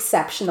 It's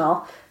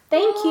exceptional.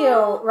 Thank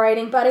you,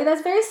 Writing Buddy.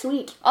 That's very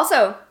sweet.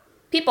 Also,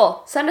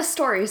 people, send us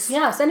stories.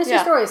 Yeah, send us your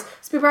stories.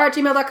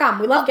 spookbar@gmail.com.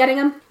 We love getting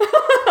them.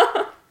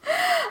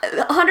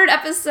 100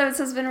 episodes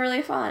has been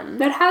really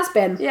fun. It has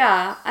been.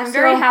 Yeah, I'm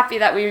very happy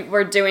that we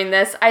were doing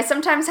this. I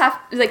sometimes have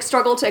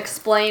struggle to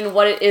explain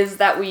what it is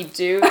that we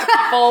do to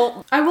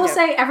people. I will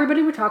say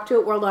everybody we talked to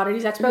at World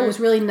Oddities Expo was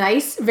really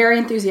nice, very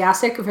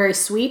enthusiastic, very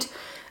sweet.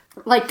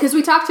 Like, because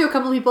we talked to a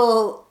couple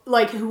people,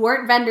 like, who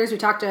weren't vendors. We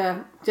talked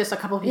to just a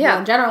couple people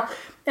in general.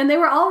 And they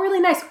were all really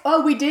nice.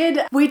 Oh,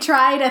 we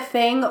tried a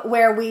thing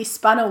where we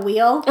spun a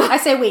wheel. I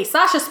say we.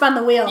 Sasha spun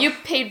the wheel. You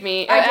paid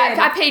me.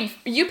 I did.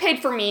 You paid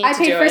for me I to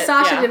paid do for it.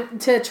 Sasha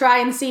to try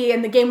and see,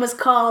 and the game was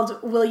called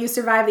Will You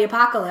Survive the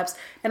Apocalypse?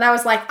 And I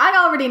was like, I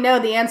already know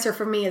the answer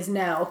for me is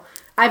no.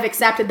 I've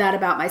accepted that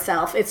about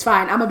myself. It's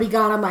fine. I'm going to be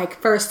gone in like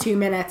first 2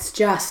 minutes.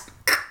 Just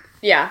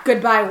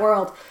goodbye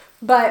world.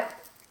 But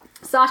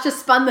Sasha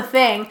spun the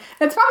thing.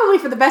 It's probably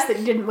for the best that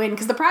you didn't win,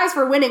 because the prize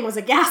for winning was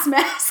a gas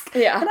mask.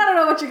 Yeah. And I don't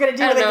know what you're going to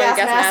do with a gas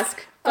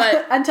mask.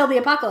 But until the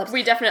apocalypse.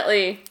 we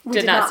definitely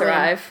did not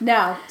survive. Win.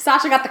 No.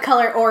 Sasha got the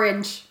color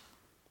orange.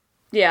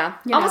 Yeah.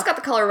 You know. Almost got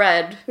the color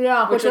red.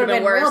 Yeah, which would have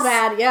been worse. real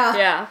bad. Yeah.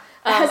 Yeah.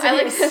 As I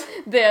it like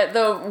is.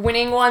 the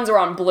winning ones were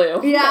on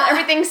blue. Yeah.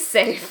 Everything's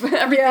safe.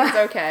 Everything's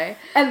okay.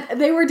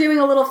 And they were doing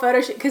a little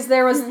photo shoot because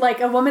there was like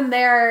a woman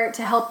there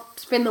to help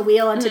spin the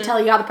wheel and to tell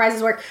you how the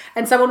prizes work,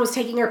 and someone was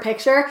taking her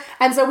picture,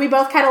 and so we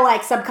both kind of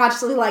like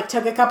subconsciously like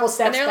took a couple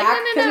steps like, back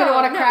because we didn't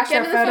want to crash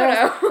their get in the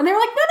photos. photo. And they were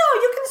like,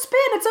 no, you can spin,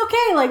 it's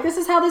okay, like this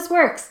is how this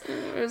works.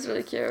 It was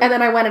really cute. And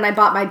then I went and I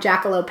bought my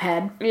jackalope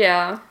head.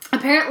 Yeah.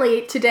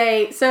 Apparently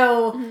today,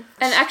 so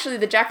And actually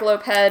the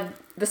jackalope head,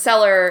 the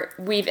seller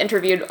we've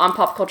interviewed on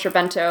Pop Culture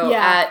Bento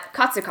at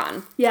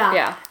Katsucon.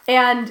 Yeah.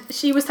 And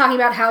she was talking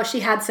about how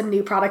she had some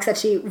new products that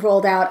she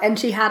rolled out, and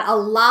she had a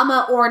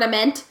llama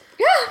ornament.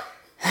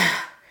 Yeah.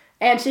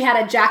 And she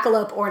had a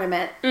jackalope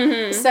ornament.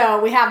 Mm-hmm.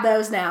 So we have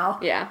those now.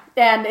 Yeah.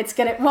 And it's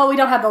gonna, well, we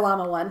don't have the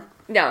llama one.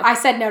 No. I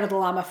said no to the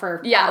llama for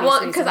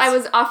because I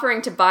was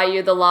offering to buy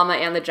you the llama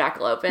and the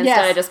jackalope, and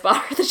instead I just bought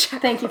her the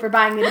jackalope. Thank you for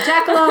buying me the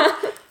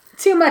jackalope.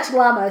 Too much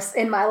llamas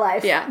in my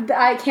life. Yeah.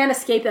 I can't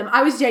escape them.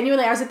 I was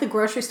at the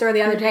grocery store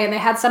the other day, and they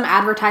had some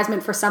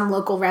advertisement for some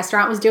local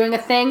restaurant was doing a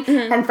thing,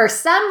 and for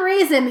some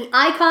reason, the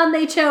icon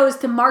they chose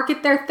to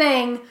market their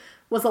thing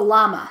was a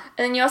llama.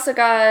 And then you also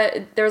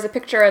there was a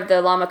picture of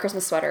the llama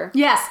Christmas sweater.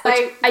 Yes,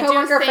 my I do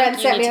coworker think friend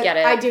you sent need me. to get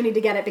it. I do need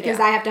to get it because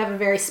I have to have a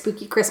very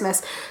spooky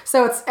Christmas.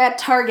 So it's at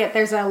Target.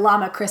 There's a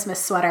llama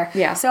Christmas sweater.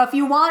 Yeah. So if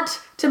you want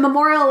to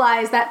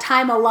memorialize that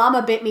time a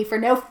llama bit me for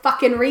no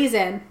fucking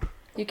reason,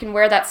 You can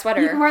wear that sweater.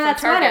 you can wear from that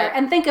sweater Target.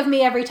 and think of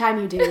me every time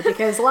you do,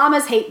 because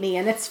llamas hate me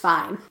and it's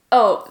fine.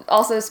 Oh,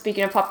 also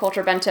speaking of Pop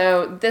Culture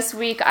Bento, this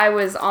week I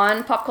was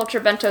on Pop Culture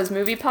Bento's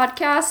movie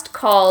podcast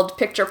called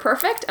Picture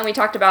Perfect, and we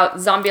talked about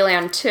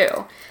Zombieland 2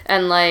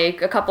 and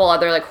like a couple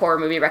other like horror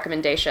movie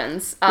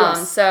recommendations.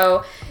 Yes.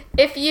 So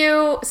if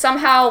you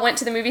somehow went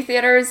to the movie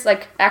theaters,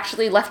 like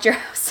actually left your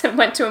house and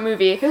went to a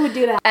movie, Who would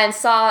do that? and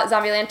saw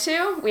Zombieland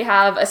 2, we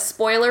have a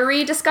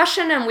spoilery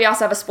discussion, and we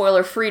also have a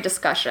spoiler-free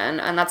discussion,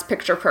 and that's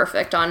Picture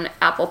Perfect on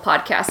Apple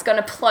Podcasts.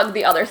 Gonna plug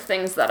the other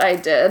things that I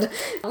did.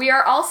 We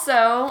are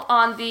also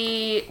on the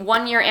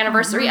 1-year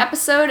anniversary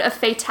episode of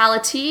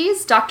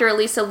Fatalities, Dr.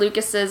 Elisa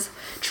Lucas's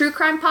true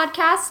crime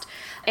podcast.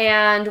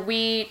 And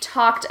we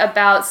talked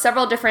about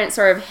several different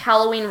sort of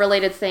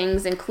Halloween-related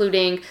things,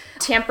 including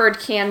tampered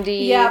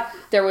candy. Yep.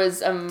 There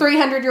was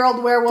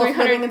 300-year-old werewolf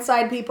 300 living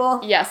inside people.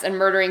 yes, and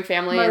murdering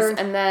families, Murdered.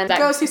 and then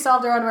Ghosts who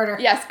solved their own murder.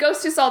 Yes,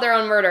 ghosts who solved their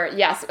own murder.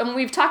 Yes, and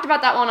we've talked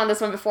about that one on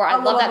this one before. I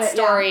love little that bit,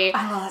 yeah. story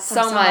I love that so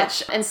story so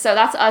much. And so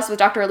that's us with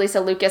Dr.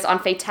 Elisa Lucas on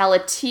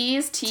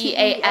Fatalities,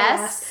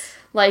 TAS,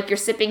 like you're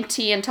sipping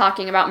tea and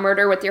talking about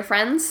murder with your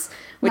friends,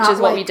 which Not is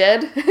what like we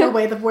did. the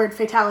way the word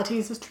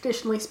fatalities is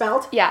traditionally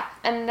spelled. Yeah,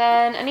 and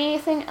then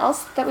anything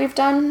else that we've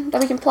done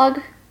that we can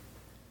plug?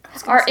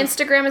 Our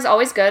Instagram is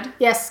always good.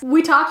 Yes,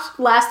 we talked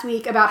last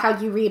week about how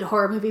you read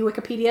horror movie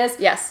Wikipedias.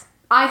 Yes.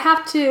 I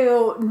have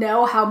to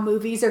know how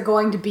movies are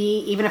going to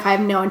be, even if I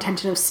have no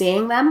intention of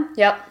seeing them.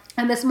 Yep.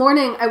 And this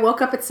morning, I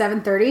woke up at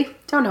 7:30.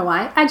 Don't know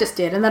why. I just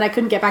did. And then I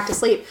couldn't get back to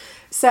sleep.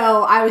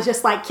 So I was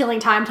just like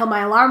killing time till my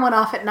alarm went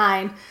off at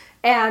 9.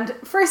 And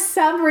for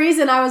some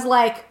reason, I was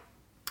like,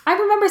 I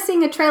remember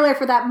seeing a trailer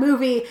for that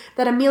movie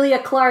that Emilia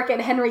Clarke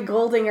and Henry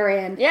Golding are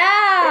in.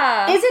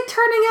 Yeah. Is it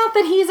turning out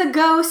that he's a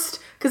ghost?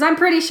 Because I'm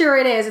pretty sure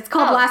it is. It's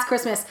called Oh. Last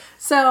Christmas.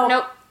 So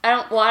Nope.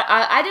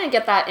 I didn't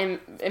get that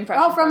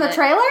impression. Oh, from the it.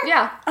 trailer?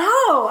 Yeah.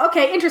 Oh,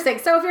 okay, interesting.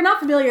 So if you're not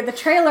familiar, the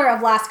trailer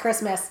of Last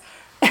Christmas,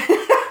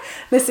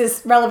 this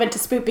is relevant to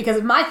Spook because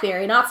of my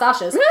theory, not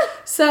Sasha's.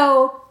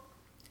 So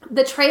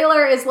the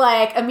trailer is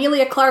like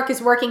Emilia Clarke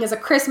is working as a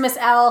Christmas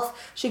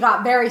elf. She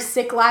got very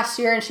sick last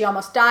year and she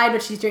almost died,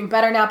 but she's doing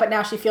better now. But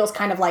now she feels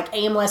kind of like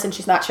aimless and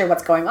she's not sure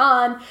what's going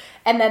on.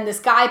 And then this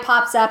guy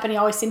pops up and he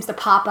always seems to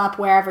pop up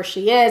wherever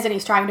she is. And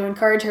he's trying to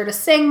encourage her to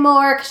sing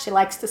more because she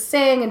likes to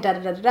sing and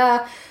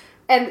da-da-da-da-da.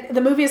 And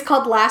the movie is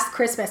called Last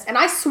Christmas. And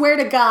I swear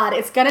to God,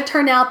 it's going to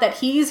turn out that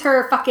he's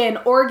her fucking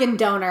organ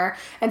donor.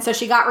 And so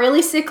she got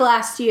really sick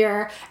last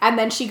year. And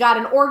then she got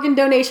an organ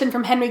donation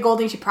from Henry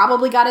Golding. She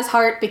probably got his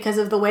heart because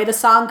of the way the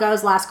song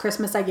goes, Last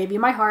Christmas, I Gave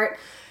You My Heart.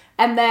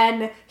 And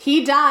then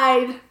he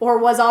died or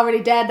was already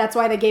dead. That's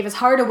why they gave his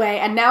heart away.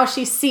 And now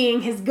she's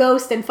seeing his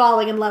ghost and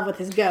falling in love with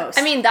his ghost.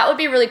 I mean, that would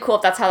be really cool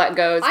if that's how that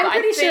goes. I'm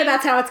pretty sure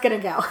that's how it's going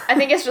to go. I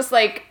think it's just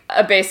like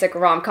a basic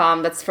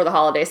rom-com that's for the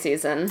holiday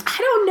season. I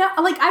don't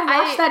know. Like, I've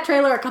watched that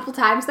trailer a couple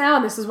times now,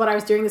 and this is what I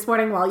was doing this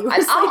morning while you were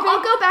sleeping.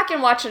 I'll go back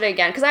and watch it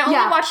again, because I only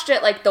watched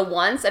it, like, the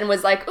once, and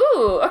was like,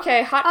 ooh,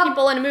 okay, hot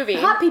people in a movie.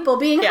 Hot people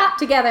being hot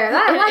together.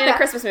 I like in that. a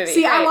Christmas movie.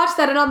 See, right. I watched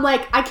that, and I'm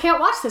like, I can't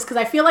watch this, because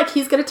I feel like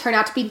he's going to turn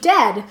out to be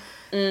dead.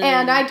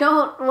 And I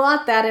don't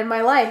want that in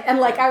my life. And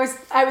like I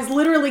was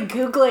literally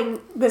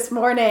Googling this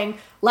morning,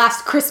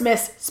 Last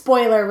Christmas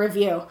spoiler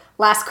review.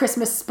 Last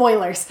Christmas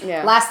spoilers.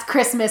 Yeah. Last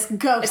Christmas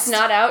ghost. It's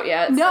not out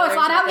yet. No, so it's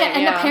not out yet.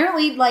 And yeah.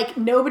 apparently like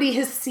nobody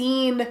has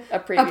seen a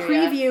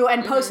preview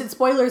and posted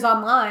spoilers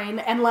online.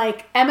 And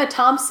like Emma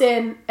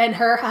Thompson and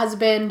her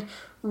husband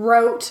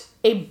wrote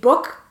a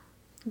book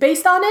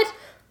based on it.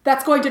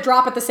 That's going to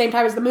drop at the same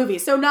time as the movie.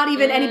 So not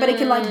even anybody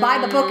can like buy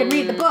the book and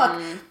read the book.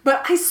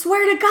 But I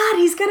swear to God,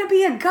 he's going to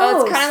be a ghost.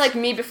 Oh, it's kind of like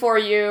Me Before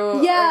You or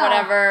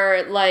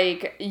whatever.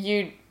 Like,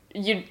 you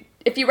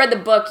if you read the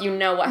book, you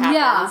know what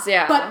happens.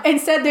 Yeah. But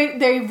instead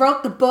they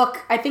wrote the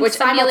book, I think, which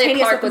simultaneous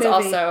Emilia Clarke with the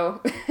was movie.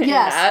 also in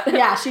Yes. that.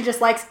 Yeah, she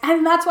just likes,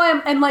 and that's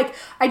why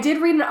I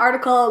did read an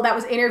article that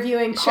was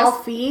interviewing Paul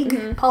Feig.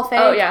 Mm-hmm. Paul Feig.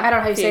 Oh, yeah. I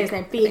don't know how you say his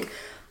name. Feig.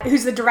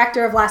 Who's the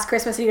director of Last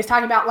Christmas. And he was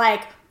talking about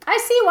like, I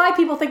see why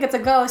people think it's a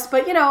ghost,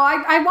 but, you know,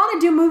 I want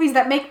to do movies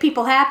that make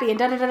people happy and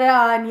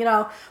da-da-da-da, and, you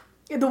know,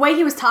 the way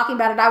he was talking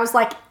about it, I was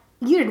like,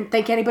 you didn't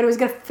think anybody was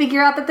going to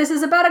figure out that this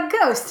is about a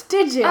ghost,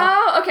 did you?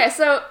 Oh, okay,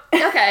 so,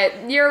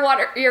 your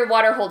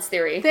water holds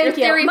theory. Thank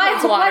your theory you.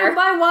 holds water.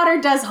 My water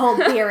does hold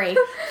theory.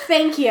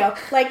 Thank you.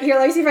 Like, here,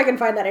 let me see if I can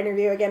find that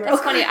interview again.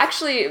 That's funny.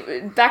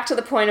 Actually, back to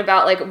the point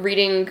about, like,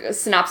 reading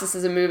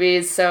synopsises of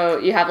movies so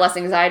you have less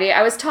anxiety.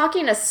 I was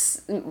talking to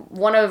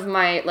one of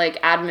my,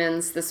 like,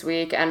 admins this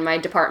week and my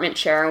department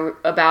chair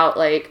about,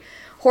 like,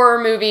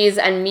 horror movies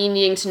and me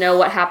needing to know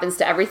what happens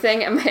to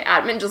everything. And my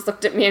admin just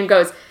looked at me and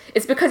goes,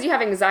 it's because you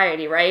have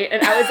anxiety, right?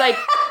 And I was like,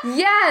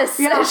 yes.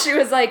 Yeah. And she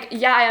was like,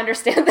 yeah, I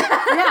understand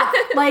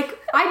that. Yeah, like,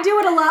 I do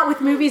it a lot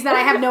with movies that I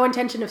have no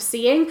intention of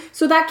seeing.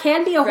 So that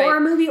can be a horror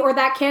movie or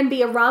that can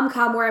be a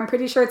rom-com where I'm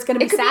pretty sure it's going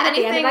to be sad at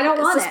the end and I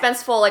don't want it.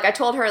 Suspenseful. Like, I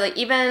told her, like,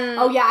 even...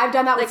 Oh, yeah, I've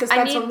done that with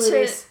suspenseful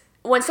movies.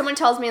 When someone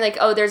tells me, like,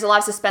 oh, there's a lot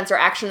of suspense or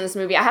action in this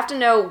movie, I have to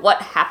know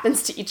what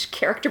happens to each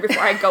character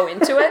before I go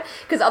into it.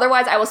 Because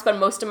otherwise I will spend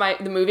most of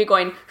the movie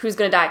going, who's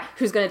going to die?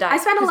 Who's going to die? I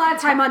spend a lot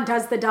of time on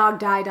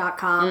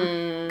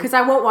doesthedogdie.com because I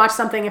won't watch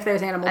something if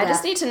there's animal death. I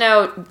just need to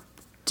know,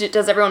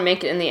 does everyone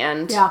make it in the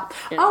end? Yeah.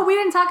 You know? Oh, we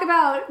didn't talk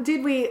about,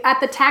 did we, at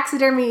the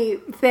taxidermy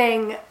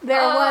thing, there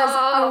was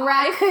a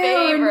raccoon.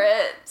 My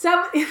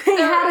favorite.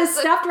 They had a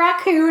stuffed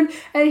raccoon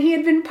and he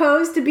had been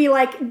posed to be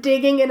like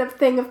digging in a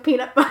thing of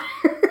peanut butter.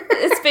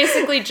 It's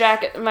basically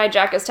my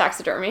Jack is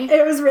taxidermy.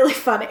 It was really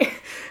funny.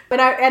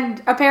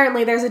 And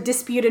apparently there's a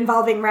dispute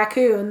involving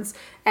raccoons,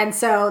 and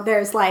so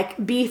there's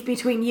like beef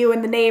between you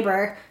and the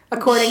neighbor,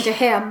 according to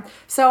him.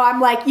 So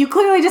I'm like, you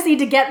clearly just need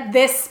to get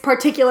this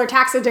particular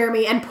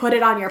taxidermy and put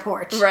it on your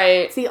porch.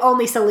 Right. It's the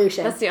only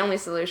solution. That's the only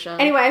solution.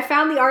 Anyway, I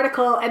found the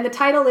article, and the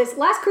title is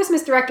Last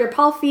Christmas director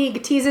Paul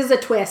Feig teases a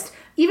twist.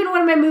 Even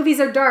when my movies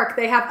are dark,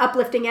 they have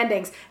uplifting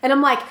endings. And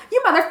I'm like,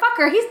 you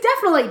motherfucker, he's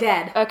definitely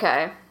dead.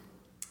 Okay.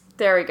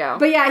 There we go.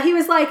 But yeah, he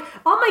was like,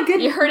 oh my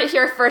goodness. You heard it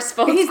here first,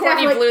 folks. He's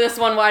Courtney definitely- blew this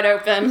one wide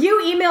open. You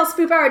email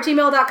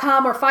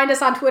spoophour@gmail.com or find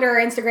us on Twitter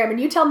or Instagram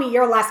and you tell me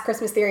your Last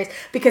Christmas theories.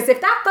 Because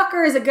if that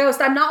fucker is a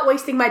ghost, I'm not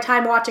wasting my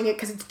time watching it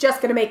because it's just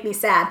going to make me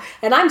sad.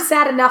 And I'm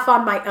sad enough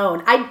on my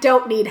own. I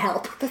don't need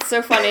help. That's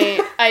so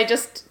funny. I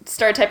just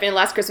started typing in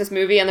Last Christmas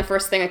movie and the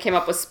first thing that came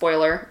up was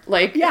spoiler.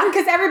 Like, Yeah,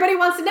 because everybody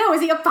wants to know,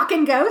 is he a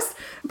fucking ghost?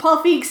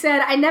 Paul Feig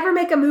said, I never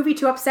make a movie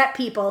to upset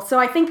people, so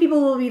I think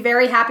people will be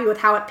very happy with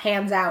how it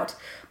pans out.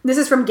 This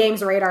is from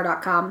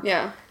gamesradar.com.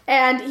 Yeah.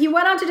 And he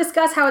went on to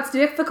discuss how it's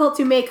difficult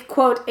to make,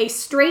 quote, a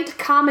straight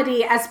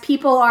comedy as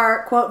people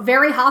are, quote,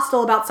 very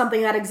hostile about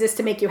something that exists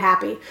to make you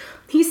happy.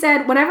 He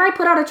said, whenever I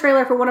put out a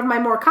trailer for one of my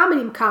more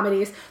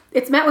comedies,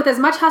 it's met with as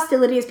much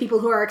hostility as people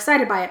who are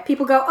excited by it.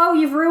 People go, oh,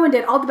 you've ruined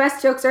it. All the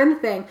best jokes are in the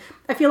thing.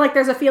 I feel like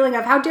there's a feeling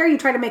of, how dare you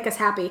try to make us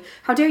happy?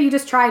 How dare you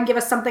just try and give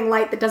us something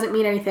light that doesn't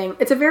mean anything?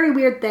 It's a very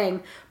weird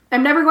thing.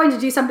 I'm never going to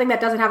do something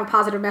that doesn't have a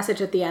positive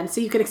message at the end. So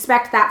you can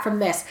expect that from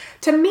this.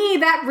 To me,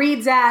 that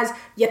reads as,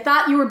 you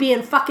thought you were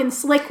being fucking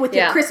slick with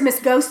your Christmas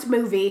ghost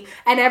movie,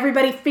 and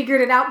everybody figured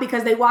it out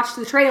because they watched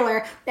the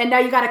trailer, and now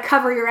you gotta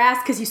cover your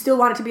ass because you still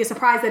want it to be a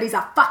surprise that he's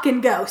a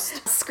fucking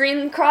ghost.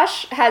 Screen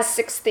Crush has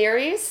 6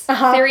 theories.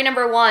 Theory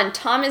number 1,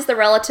 Tom is the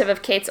relative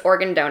of Kate's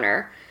organ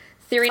donor.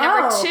 Theory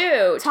number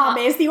 2, Tom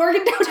is the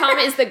organ donor. Tom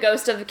is the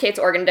ghost of Kate's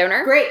organ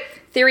donor. Great.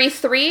 Theory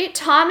 3,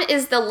 Tom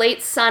is the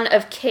late son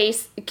of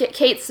Kate's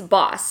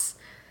boss.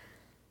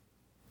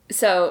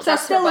 So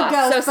that's still her a boss.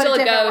 ghost, So still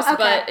but a ghost, okay.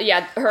 but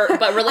yeah,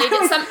 but related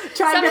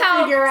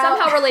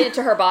somehow related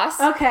to her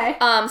boss. Okay.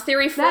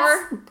 Theory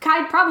 4.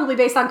 That's probably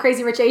based on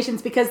Crazy Rich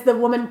Asians because the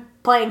woman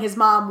playing his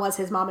mom was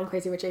his mom in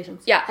Crazy Rich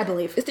Asians. Yeah, I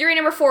believe. Theory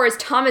number 4 is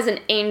Tom is an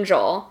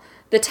angel.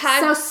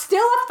 So still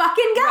a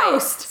fucking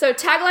ghost. Right. So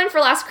tagline for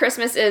Last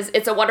Christmas is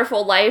 "It's a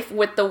Wonderful Life"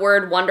 with the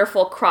word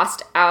 "wonderful"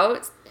 crossed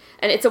out.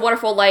 And It's a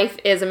Wonderful Life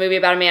is a movie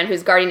about a man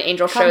whose guardian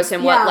angel shows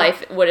him what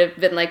life would have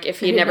been like if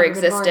he never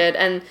existed.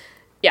 And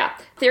yeah.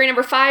 Theory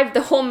number 5,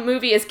 the whole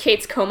movie is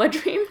Kate's coma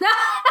dream.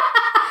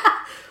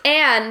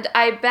 And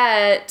I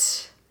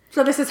bet...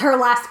 So this is her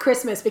last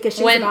Christmas because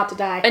she's about to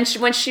die. And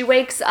when she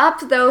wakes up,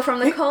 though, from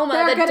the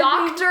coma, the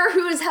doctor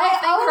who's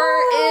helping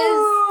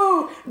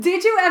her is...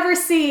 Did you ever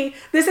see...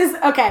 This is...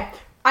 Okay.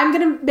 I'm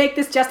going to make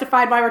this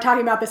justified why we're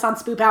talking about this on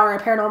Spoop Hour, a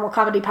paranormal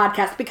comedy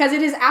podcast, because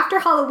it is after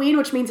Halloween,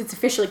 which means it's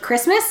officially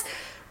Christmas,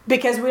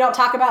 because we don't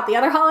talk about the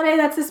other holiday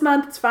that's this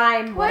month. It's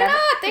fine. Why not?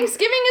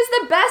 Thanksgiving is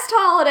the best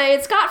holiday.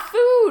 It's got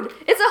food.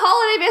 It's a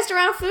holiday based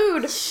around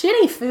food.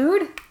 Shitty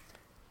food.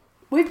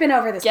 We've been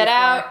over this Get before.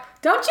 out.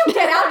 Don't you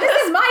get out.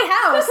 This is my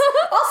house.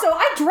 Also,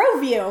 I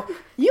drove you.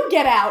 You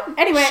get out.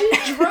 Anyway.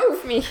 She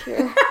drove me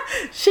here.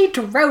 She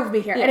drove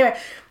me here. Yeah. Anyway.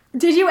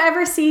 Did you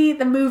ever see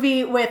the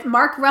movie with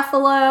Mark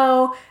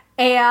Ruffalo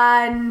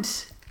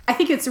and I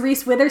think it's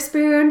Reese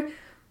Witherspoon?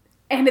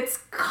 And it's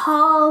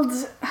called...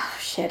 Oh,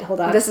 shit, hold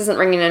on. This isn't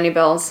ringing any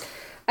bells.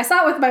 I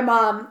saw it with my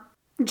mom.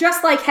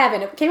 Just Like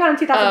Heaven. It came out in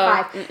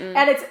 2005.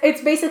 And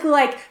it's basically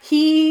like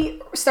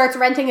he starts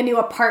renting a new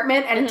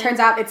apartment and it turns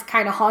out it's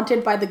kind of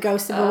haunted by the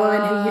ghost of a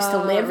woman who used to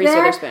live Reese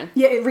there. Witherspoon.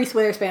 Yeah, Reese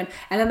Witherspoon.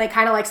 And then they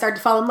kind of like start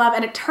to fall in love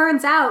and it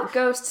turns out...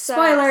 Ghost sex.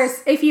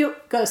 Spoilers.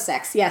 Ghost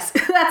sex, yes.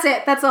 That's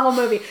it. That's the whole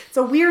movie. It's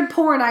a weird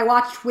porn I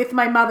watched with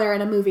my mother in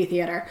a movie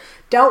theater.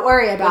 Don't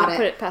worry about it.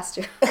 Put it past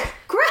you.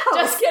 Gross.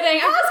 Just kidding.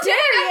 I'm just kidding.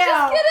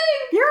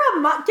 You're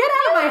get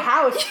out of my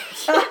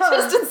house. You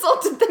just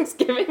insulted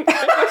Thanksgiving.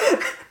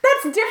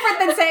 That's different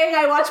than saying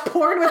I watch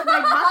porn with my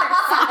mother,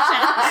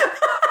 Sasha.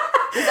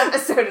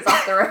 This episode is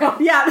off the rails.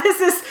 Yeah,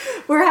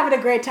 we're having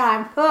a great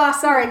time. Oh,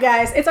 sorry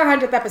guys. It's our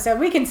 100th episode.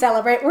 We can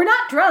celebrate. We're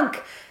not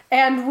drunk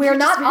and we're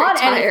not on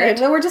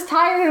anything. We're just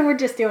tired and we're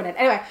just doing it.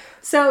 Anyway,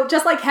 so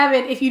Just Like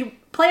Heaven, if you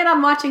plan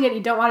on watching it, you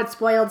don't want it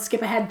spoiled,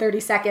 skip ahead 30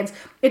 seconds.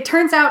 It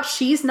turns out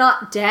she's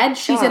not dead.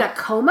 She's in a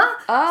coma.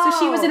 So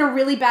she was in a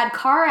really bad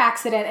car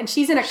accident and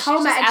she's in a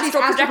coma and she's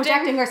astral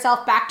projecting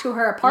herself back to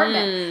her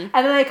apartment.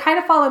 And then they kind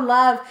of fall in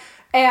love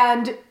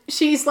and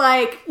she's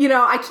like,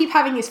 I keep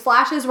having these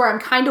flashes where I'm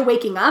kind of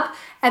waking up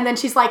and then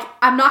she's like,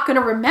 I'm not going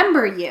to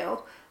remember you.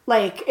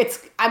 Like,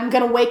 I'm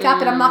going to wake up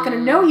and I'm not going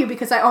to know you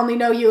because I only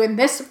know you in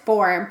this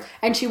form.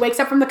 And she wakes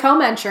up from the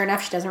coma and sure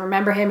enough, she doesn't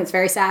remember him. It's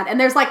very sad. And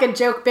there's like a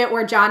joke bit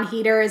where John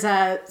Heder is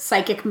a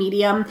psychic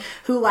medium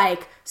who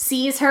like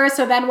sees her.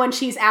 So then when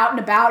she's out and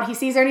about, he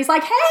sees her and he's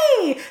like,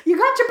 hey, you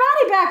got your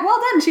body back. Well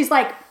done. She's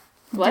like,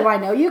 what? Do I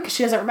know you? Because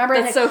she doesn't remember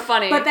anything. That's so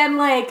funny. But then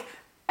like...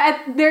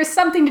 there's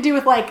something to do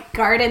with like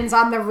gardens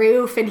on the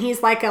roof and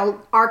he's like an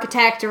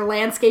architect or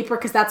landscaper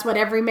because that's what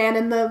every man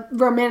in the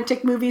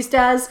romantic movies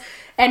does.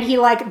 And he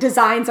like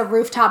designs a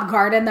rooftop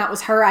garden. That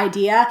was her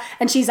idea.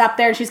 And she's up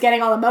there and she's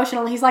getting all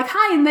emotional. And he's like,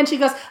 hi. And then she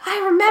goes,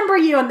 I remember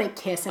you. And they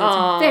kiss and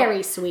it's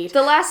very sweet.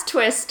 The last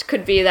twist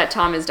could be that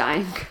Tom is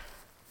dying.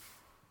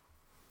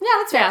 Yeah,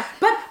 that's fair. Yeah.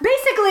 But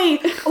basically,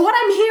 what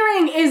I'm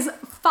hearing is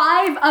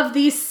 5 of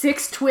these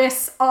 6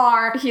 twists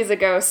are... He's a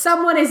ghost.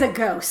 Someone is a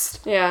ghost.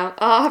 Yeah,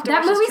 I'll have to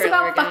watch this movie's trailer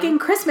about again. fucking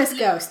Christmas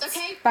ghosts.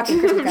 Okay. Fucking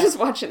Christmas I'm ghosts. just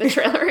watching the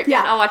trailer again.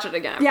 Yeah. I'll watch it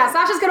again. Yeah,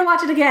 Sasha's gonna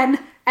watch it again,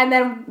 and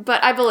then...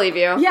 But I believe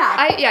you.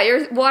 Yeah.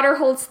 Your water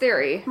holds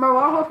theory. My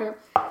water holds theory.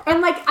 And,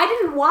 like, I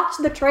didn't watch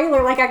the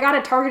trailer. Like, I got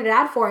a targeted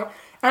ad for it.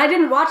 And I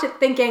didn't watch it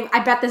thinking,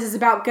 I bet this is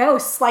about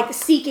ghosts, like,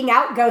 seeking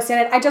out ghosts in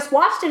it. I just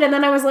watched it, and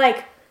then I was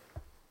like...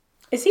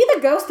 Is he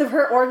the ghost of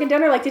her organ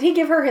donor? Like, did he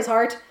give her his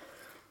heart?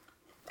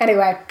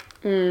 Anyway.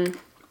 This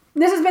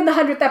has been the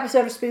 100th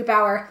episode of Spoop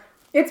Hour.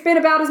 It's been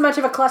about as much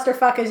of a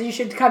clusterfuck as you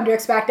should come to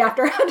expect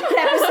after 100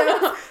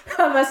 episodes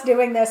of us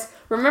doing this.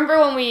 Remember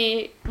when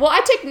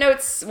I take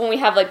notes when we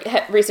have, like,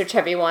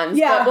 research-heavy ones.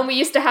 Yeah. But when we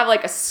used to have,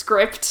 like, a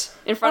script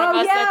in front of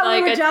us yeah, with,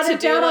 like, we were a jotted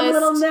to-do down list. on a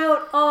little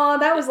note. Oh,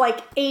 that was like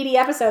 80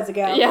 episodes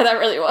ago. Yeah, that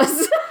really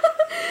was.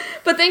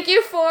 But thank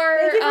you for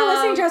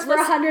listening to us for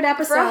 100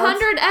 episodes. For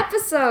 100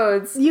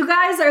 episodes. You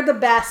guys are the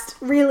best,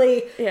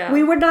 really. Yeah.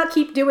 We would not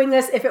keep doing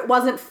this if it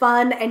wasn't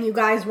fun and you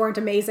guys weren't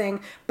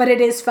amazing. But it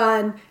is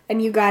fun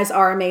and you guys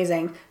are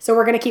amazing. So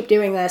we're going to keep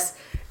doing this.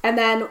 And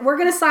then we're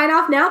going to sign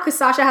off now because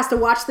Sasha has to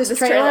watch this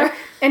trailer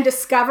and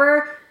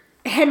discover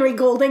Henry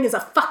Golding is a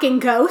fucking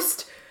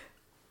ghost.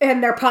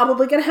 And they're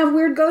probably going to have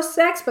weird ghost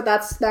sex, but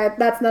that's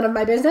none of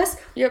my business.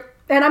 Yep.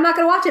 And I'm not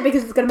going to watch it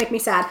because it's going to make me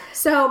sad.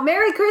 So,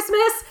 Merry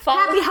Christmas.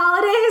 Happy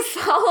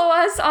holidays. Follow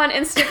us on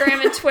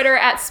Instagram and Twitter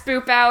at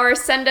Spoop Hour.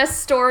 Send us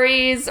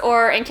stories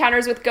or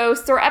encounters with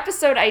ghosts or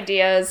episode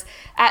ideas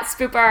at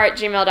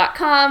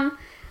spoophour@gmail.com.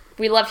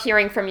 We love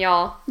hearing from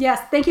y'all. Yes.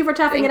 Thank you for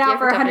toughing it out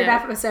for 100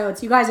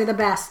 episodes. You guys are the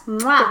best.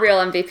 Mwah. The real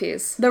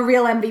MVPs. The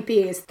real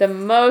MVPs. The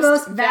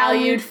most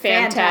valued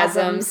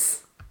phantasms.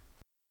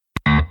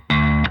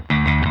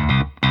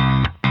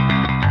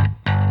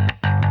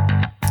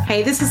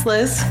 Hey, this is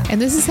Liz.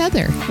 And this is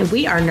Heather. And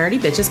we are Nerdy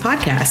Bitches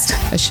Podcast.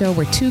 A show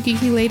where two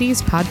geeky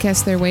ladies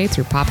podcast their way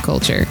through pop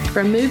culture.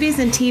 From movies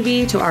and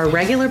TV to our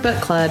regular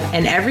book club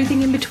and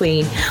everything in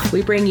between,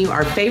 we bring you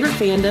our favorite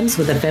fandoms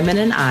with a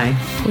feminine eye.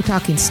 We're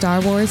talking Star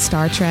Wars,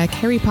 Star Trek,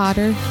 Harry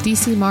Potter,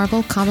 DC,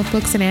 Marvel, comic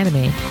books, and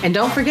anime. And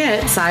don't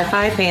forget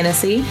sci-fi,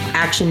 fantasy,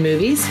 action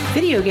movies,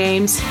 video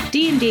games,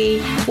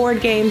 D&D,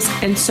 board games,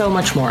 and so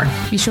much more.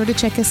 Be sure to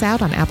check us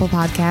out on Apple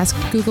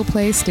Podcasts, Google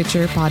Play,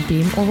 Stitcher,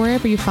 Podbean, or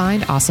wherever you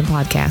find awesome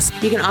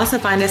podcasts. You can also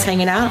find us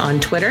hanging out on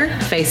Twitter,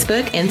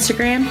 Facebook,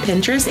 Instagram,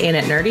 Pinterest, and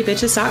at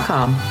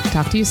nerdybitches.com.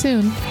 Talk to you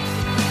soon.